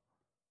well.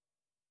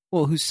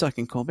 Well, who's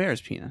sucking Colbert's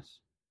penis?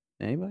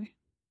 Anybody?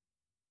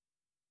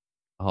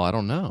 Oh, I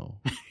don't know.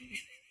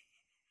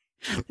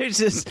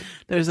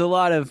 There's a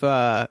lot of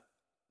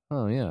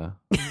oh yeah.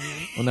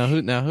 Well,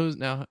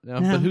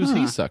 who's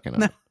he sucking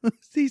on? Who's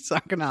he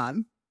sucking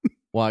on?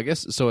 Well, I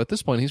guess so. At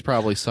this point, he's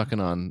probably sucking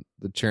on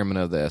the chairman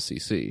of the SEC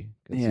because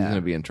he's going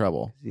to be in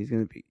trouble. He's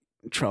going to be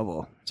in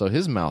trouble. So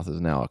his mouth is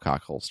now a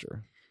cock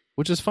holster,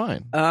 which is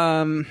fine.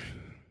 I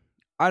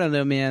don't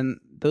know, man.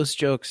 Those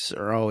jokes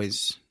are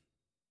always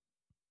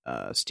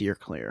steer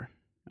clear.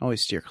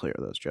 Always steer clear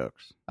of those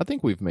jokes. I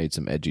think we've made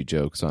some edgy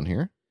jokes on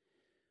here.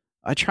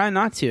 I try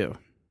not to.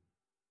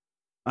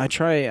 I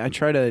try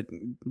to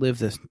live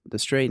the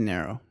straight and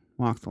narrow,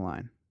 walk the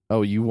line.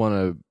 Oh, you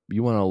want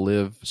to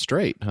live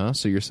straight, huh?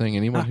 So you're saying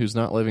anyone who's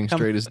not living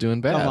straight is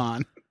doing bad? Come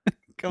on.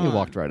 You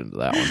walked right into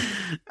that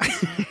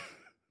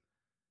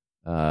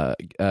one.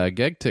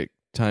 Gegtic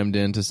timed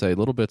in to say,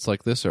 little bits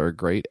like this are a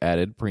great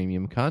added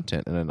premium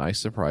content and a nice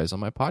surprise on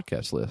my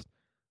podcast list.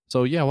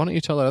 So, yeah, why don't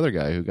you tell that other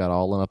guy who got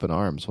all up in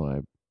arms when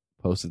I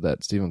posted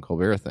that Stephen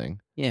Colbert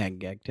thing? Yeah,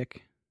 Gegtic.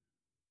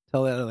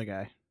 Tell that other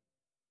guy.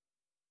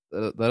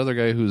 That other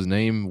guy whose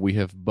name we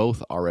have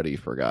both already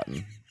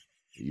forgotten.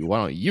 Why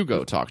don't you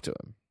go talk to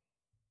him?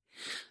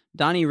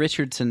 Donnie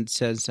Richardson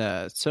says,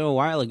 so a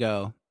while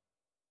ago,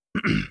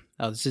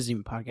 oh, this isn't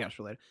even podcast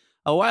related.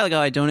 A while ago,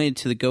 I donated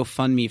to the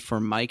GoFundMe for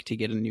Mike to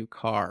get a new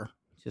car.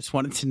 Just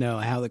wanted to know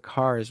how the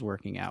car is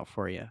working out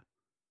for you.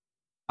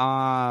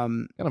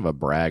 Kind of a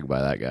brag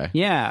by that guy.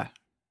 Yeah.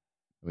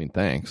 I mean,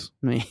 thanks.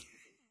 I mean,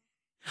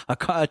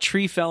 a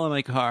tree fell in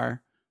my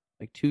car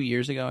like 2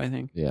 years ago, I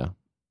think. Yeah.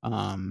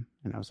 And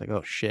I was like,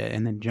 oh shit.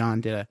 And then John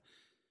did a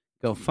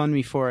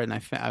GoFundMe for it, and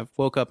I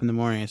woke up in the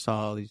morning, I saw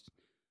all these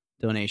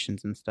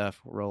donations and stuff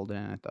rolled in.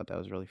 I thought that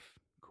was really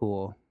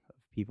cool of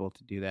people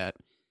to do that,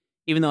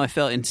 even though I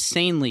felt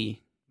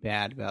insanely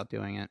bad about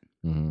doing it.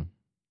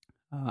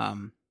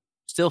 Mm-hmm.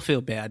 Still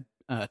feel bad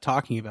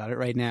talking about it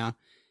right now.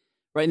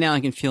 Right now, I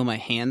can feel my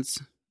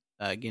hands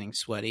getting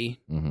sweaty,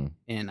 mm-hmm.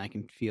 and I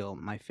can feel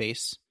my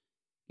face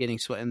getting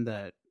sweaty. And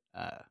the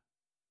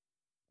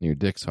your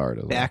dick's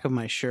hard. Back of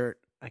my shirt,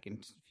 I can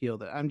feel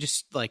that. I'm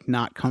just like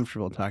not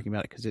comfortable talking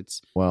about it because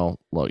it's. Well,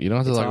 look, you don't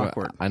have to talk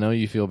awkward. about it. I know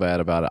you feel bad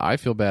about it. I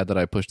feel bad that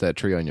I pushed that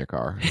tree on your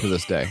car to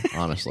this day.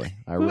 Honestly,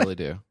 I really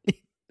do.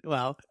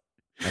 Well,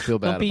 I feel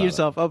bad. Don't beat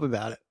yourself up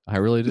about it. I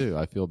really do.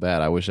 I feel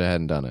bad. I wish I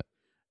hadn't done it.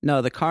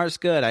 No, the car's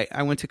good.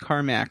 I went to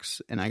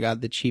CarMax and I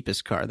got the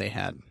cheapest car they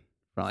had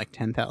for like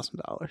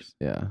 $10,000.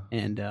 Yeah.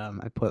 And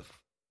I put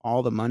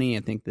all the money.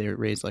 I think they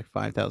raised like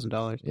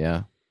 $5,000.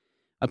 Yeah.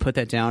 I put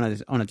that down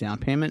on a down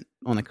payment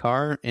on the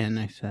car, and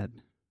I said,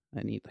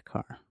 I need the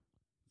car.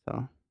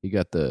 So he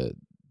got the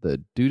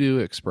Doo-Doo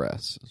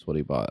Express. That's what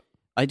he bought.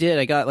 I did.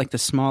 I got like the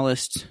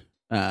smallest,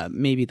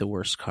 maybe the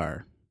worst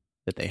car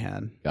that they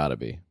had. Gotta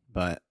be.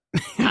 But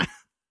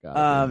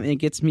Gotta be. it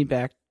gets me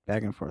back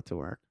and forth to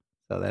work.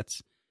 So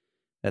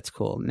that's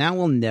cool. Now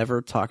we'll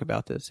never talk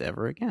about this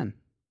ever again.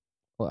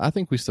 Well, I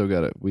think we still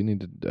got it. We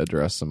need to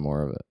address some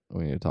more of it.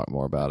 We need to talk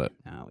more about it.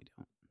 No, we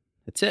don't.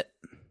 That's it.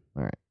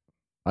 All right.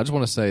 I just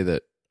want to say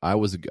that I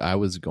was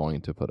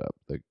going to put up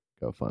the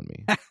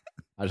GoFundMe.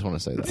 I just want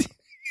to say that.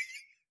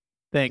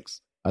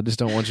 Thanks. I just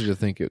don't want you to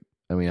think it.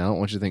 I mean, I don't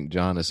want you to think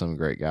John is some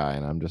great guy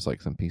and I'm just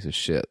like some piece of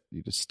shit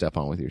you just step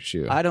on with your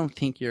shoe. I don't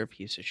think you're a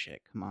piece of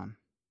shit. Come on.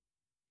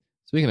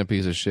 Speaking of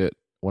piece of shit,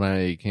 when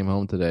I came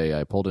home today,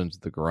 I pulled into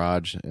the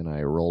garage and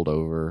I rolled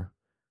over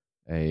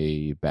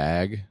a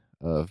bag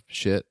of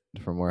shit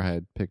from where I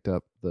had picked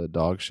up the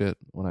dog shit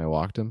when I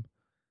walked him,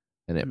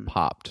 and it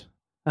popped.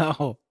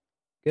 Oh,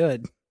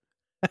 good.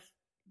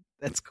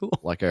 That's cool.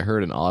 Like I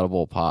heard an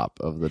audible pop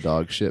of the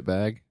dog shit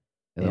bag.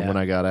 And then when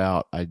I got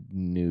out, I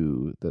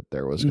knew that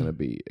there was going to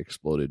be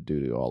exploded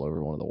doo-doo all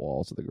over one of the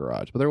walls of the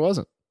garage. But there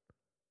wasn't.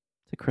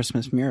 It's a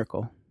Christmas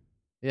miracle.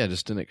 Yeah,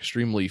 just an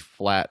extremely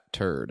flat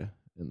turd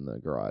in the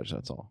garage.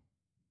 That's all.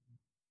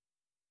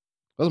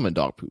 That was my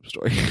dog poop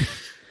story.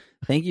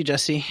 Thank you,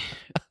 Jesse.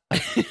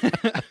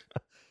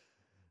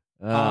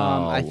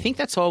 I think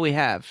that's all we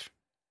have.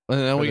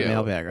 No, for the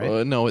mailbag,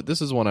 right? No,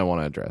 this is one I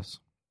want to address.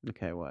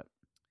 Okay, what?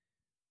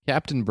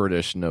 Captain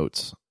British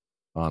notes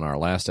on our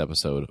last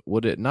episode,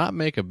 would it not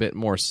make a bit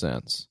more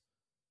sense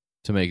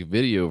to make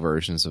video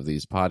versions of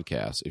these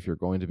podcasts if you're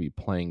going to be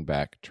playing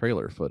back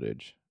trailer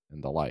footage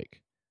and the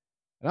like?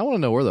 And I want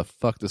to know where the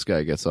fuck this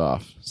guy gets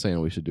off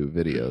saying we should do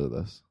video of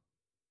this.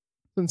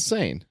 It's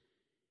insane.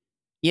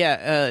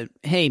 Yeah,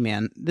 hey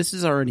man, this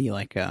is already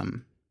like a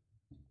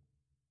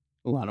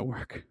lot of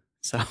work.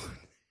 So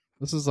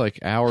this is like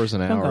hours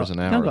and hours and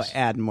hours. Don't go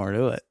add more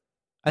to it.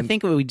 I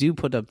think we do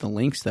put up the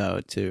links though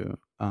to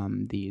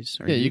these.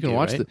 Yeah, you can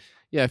watch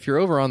if you're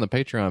over on the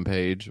Patreon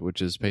page,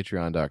 which is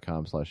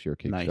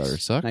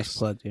patreon.com/yourkickstarter Nice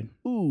plug, dude.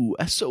 Ooh,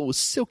 that's so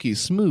silky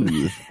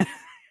smooth.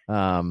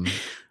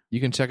 You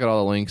can check out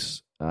all the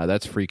links.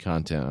 That's free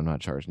content. I'm not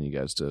charging you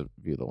guys to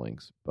view the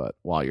links, but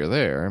while you're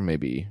there,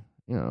 maybe,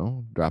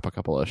 drop a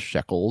couple of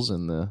shekels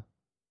in the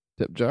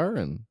tip jar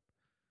and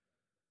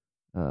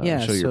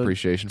show your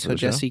appreciation for the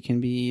show. So Jesse can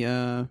be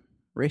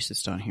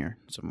racist on here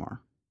some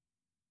more.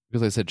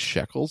 Because I said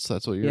shekels?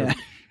 That's what you're... Yeah.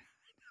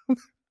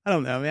 I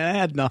don't know, man. I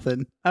had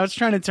nothing. I was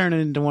trying to turn it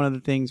into one of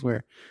the things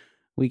where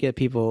we get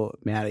people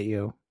mad at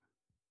you.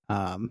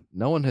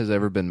 No one has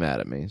ever been mad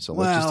at me, so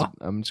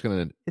I'm just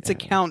going to... It's a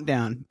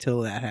countdown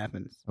till that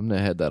happens. I'm going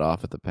to head that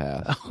off at the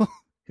pass.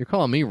 You're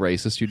calling me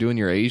racist. You're doing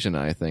your Asian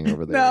eye thing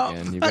over there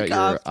again. You've got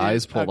your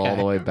eyes pulled all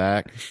the way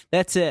back.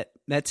 That's it.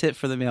 That's it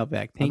for the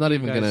mailbag. I'm not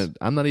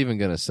even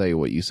gonna say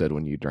what you said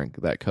when you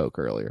drank that Coke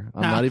earlier.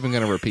 I'm not even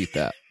gonna repeat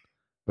that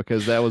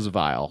because that was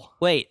vile.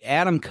 Wait,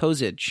 Adam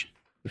Kozich.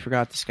 We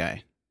forgot this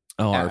guy.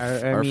 Oh,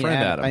 our friend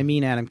Adam. I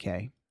mean Adam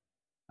K.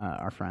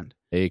 Our friend.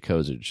 A.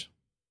 Kozich.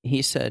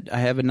 He said,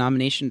 I have a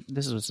nomination.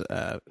 This was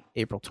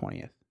April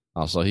 20th.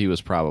 Also, he was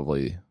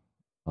probably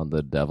on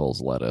the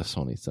devil's lettuce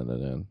when he sent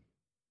it in.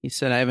 He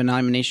said, I have a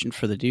nomination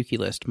for the Dookie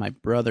list. My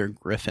brother,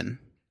 Griffin.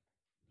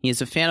 He is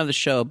a fan of the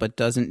show, but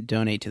doesn't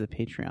donate to the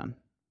Patreon.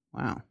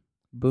 Wow.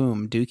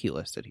 Boom. Dookie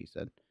listed, he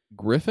said.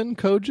 Griffin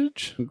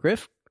Kozich?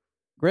 Griff.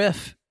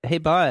 Hey,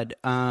 bud.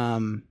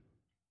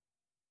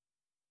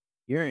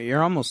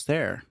 You're almost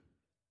there.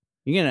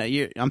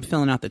 I'm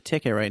filling out the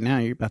ticket right now.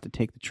 You're about to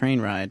take the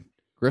train ride.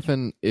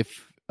 Griffin,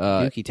 if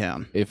Dookie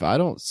Town. If I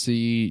don't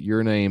see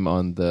your name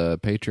on the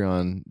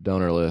Patreon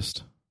donor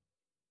list,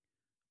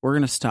 we're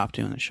going to stop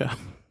doing the show.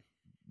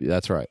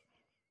 That's right.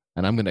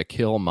 And I'm going to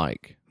kill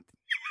Mike.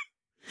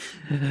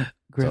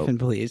 Griffin,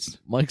 please.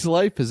 Mike's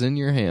life is in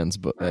your hands,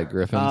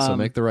 Griffin, so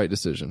make the right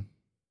decision.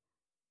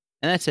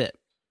 And that's it.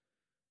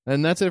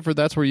 And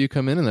that's where you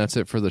come in, and that's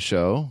it for the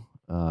show.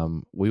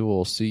 We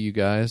will see you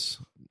guys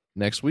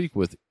next week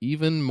with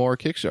even more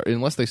Kickstarter,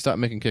 unless they stop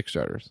making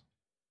Kickstarters.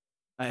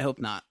 I hope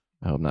not.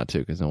 I hope not, too,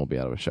 because then we'll be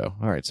out of a show.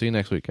 All right, see you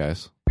next week,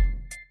 guys.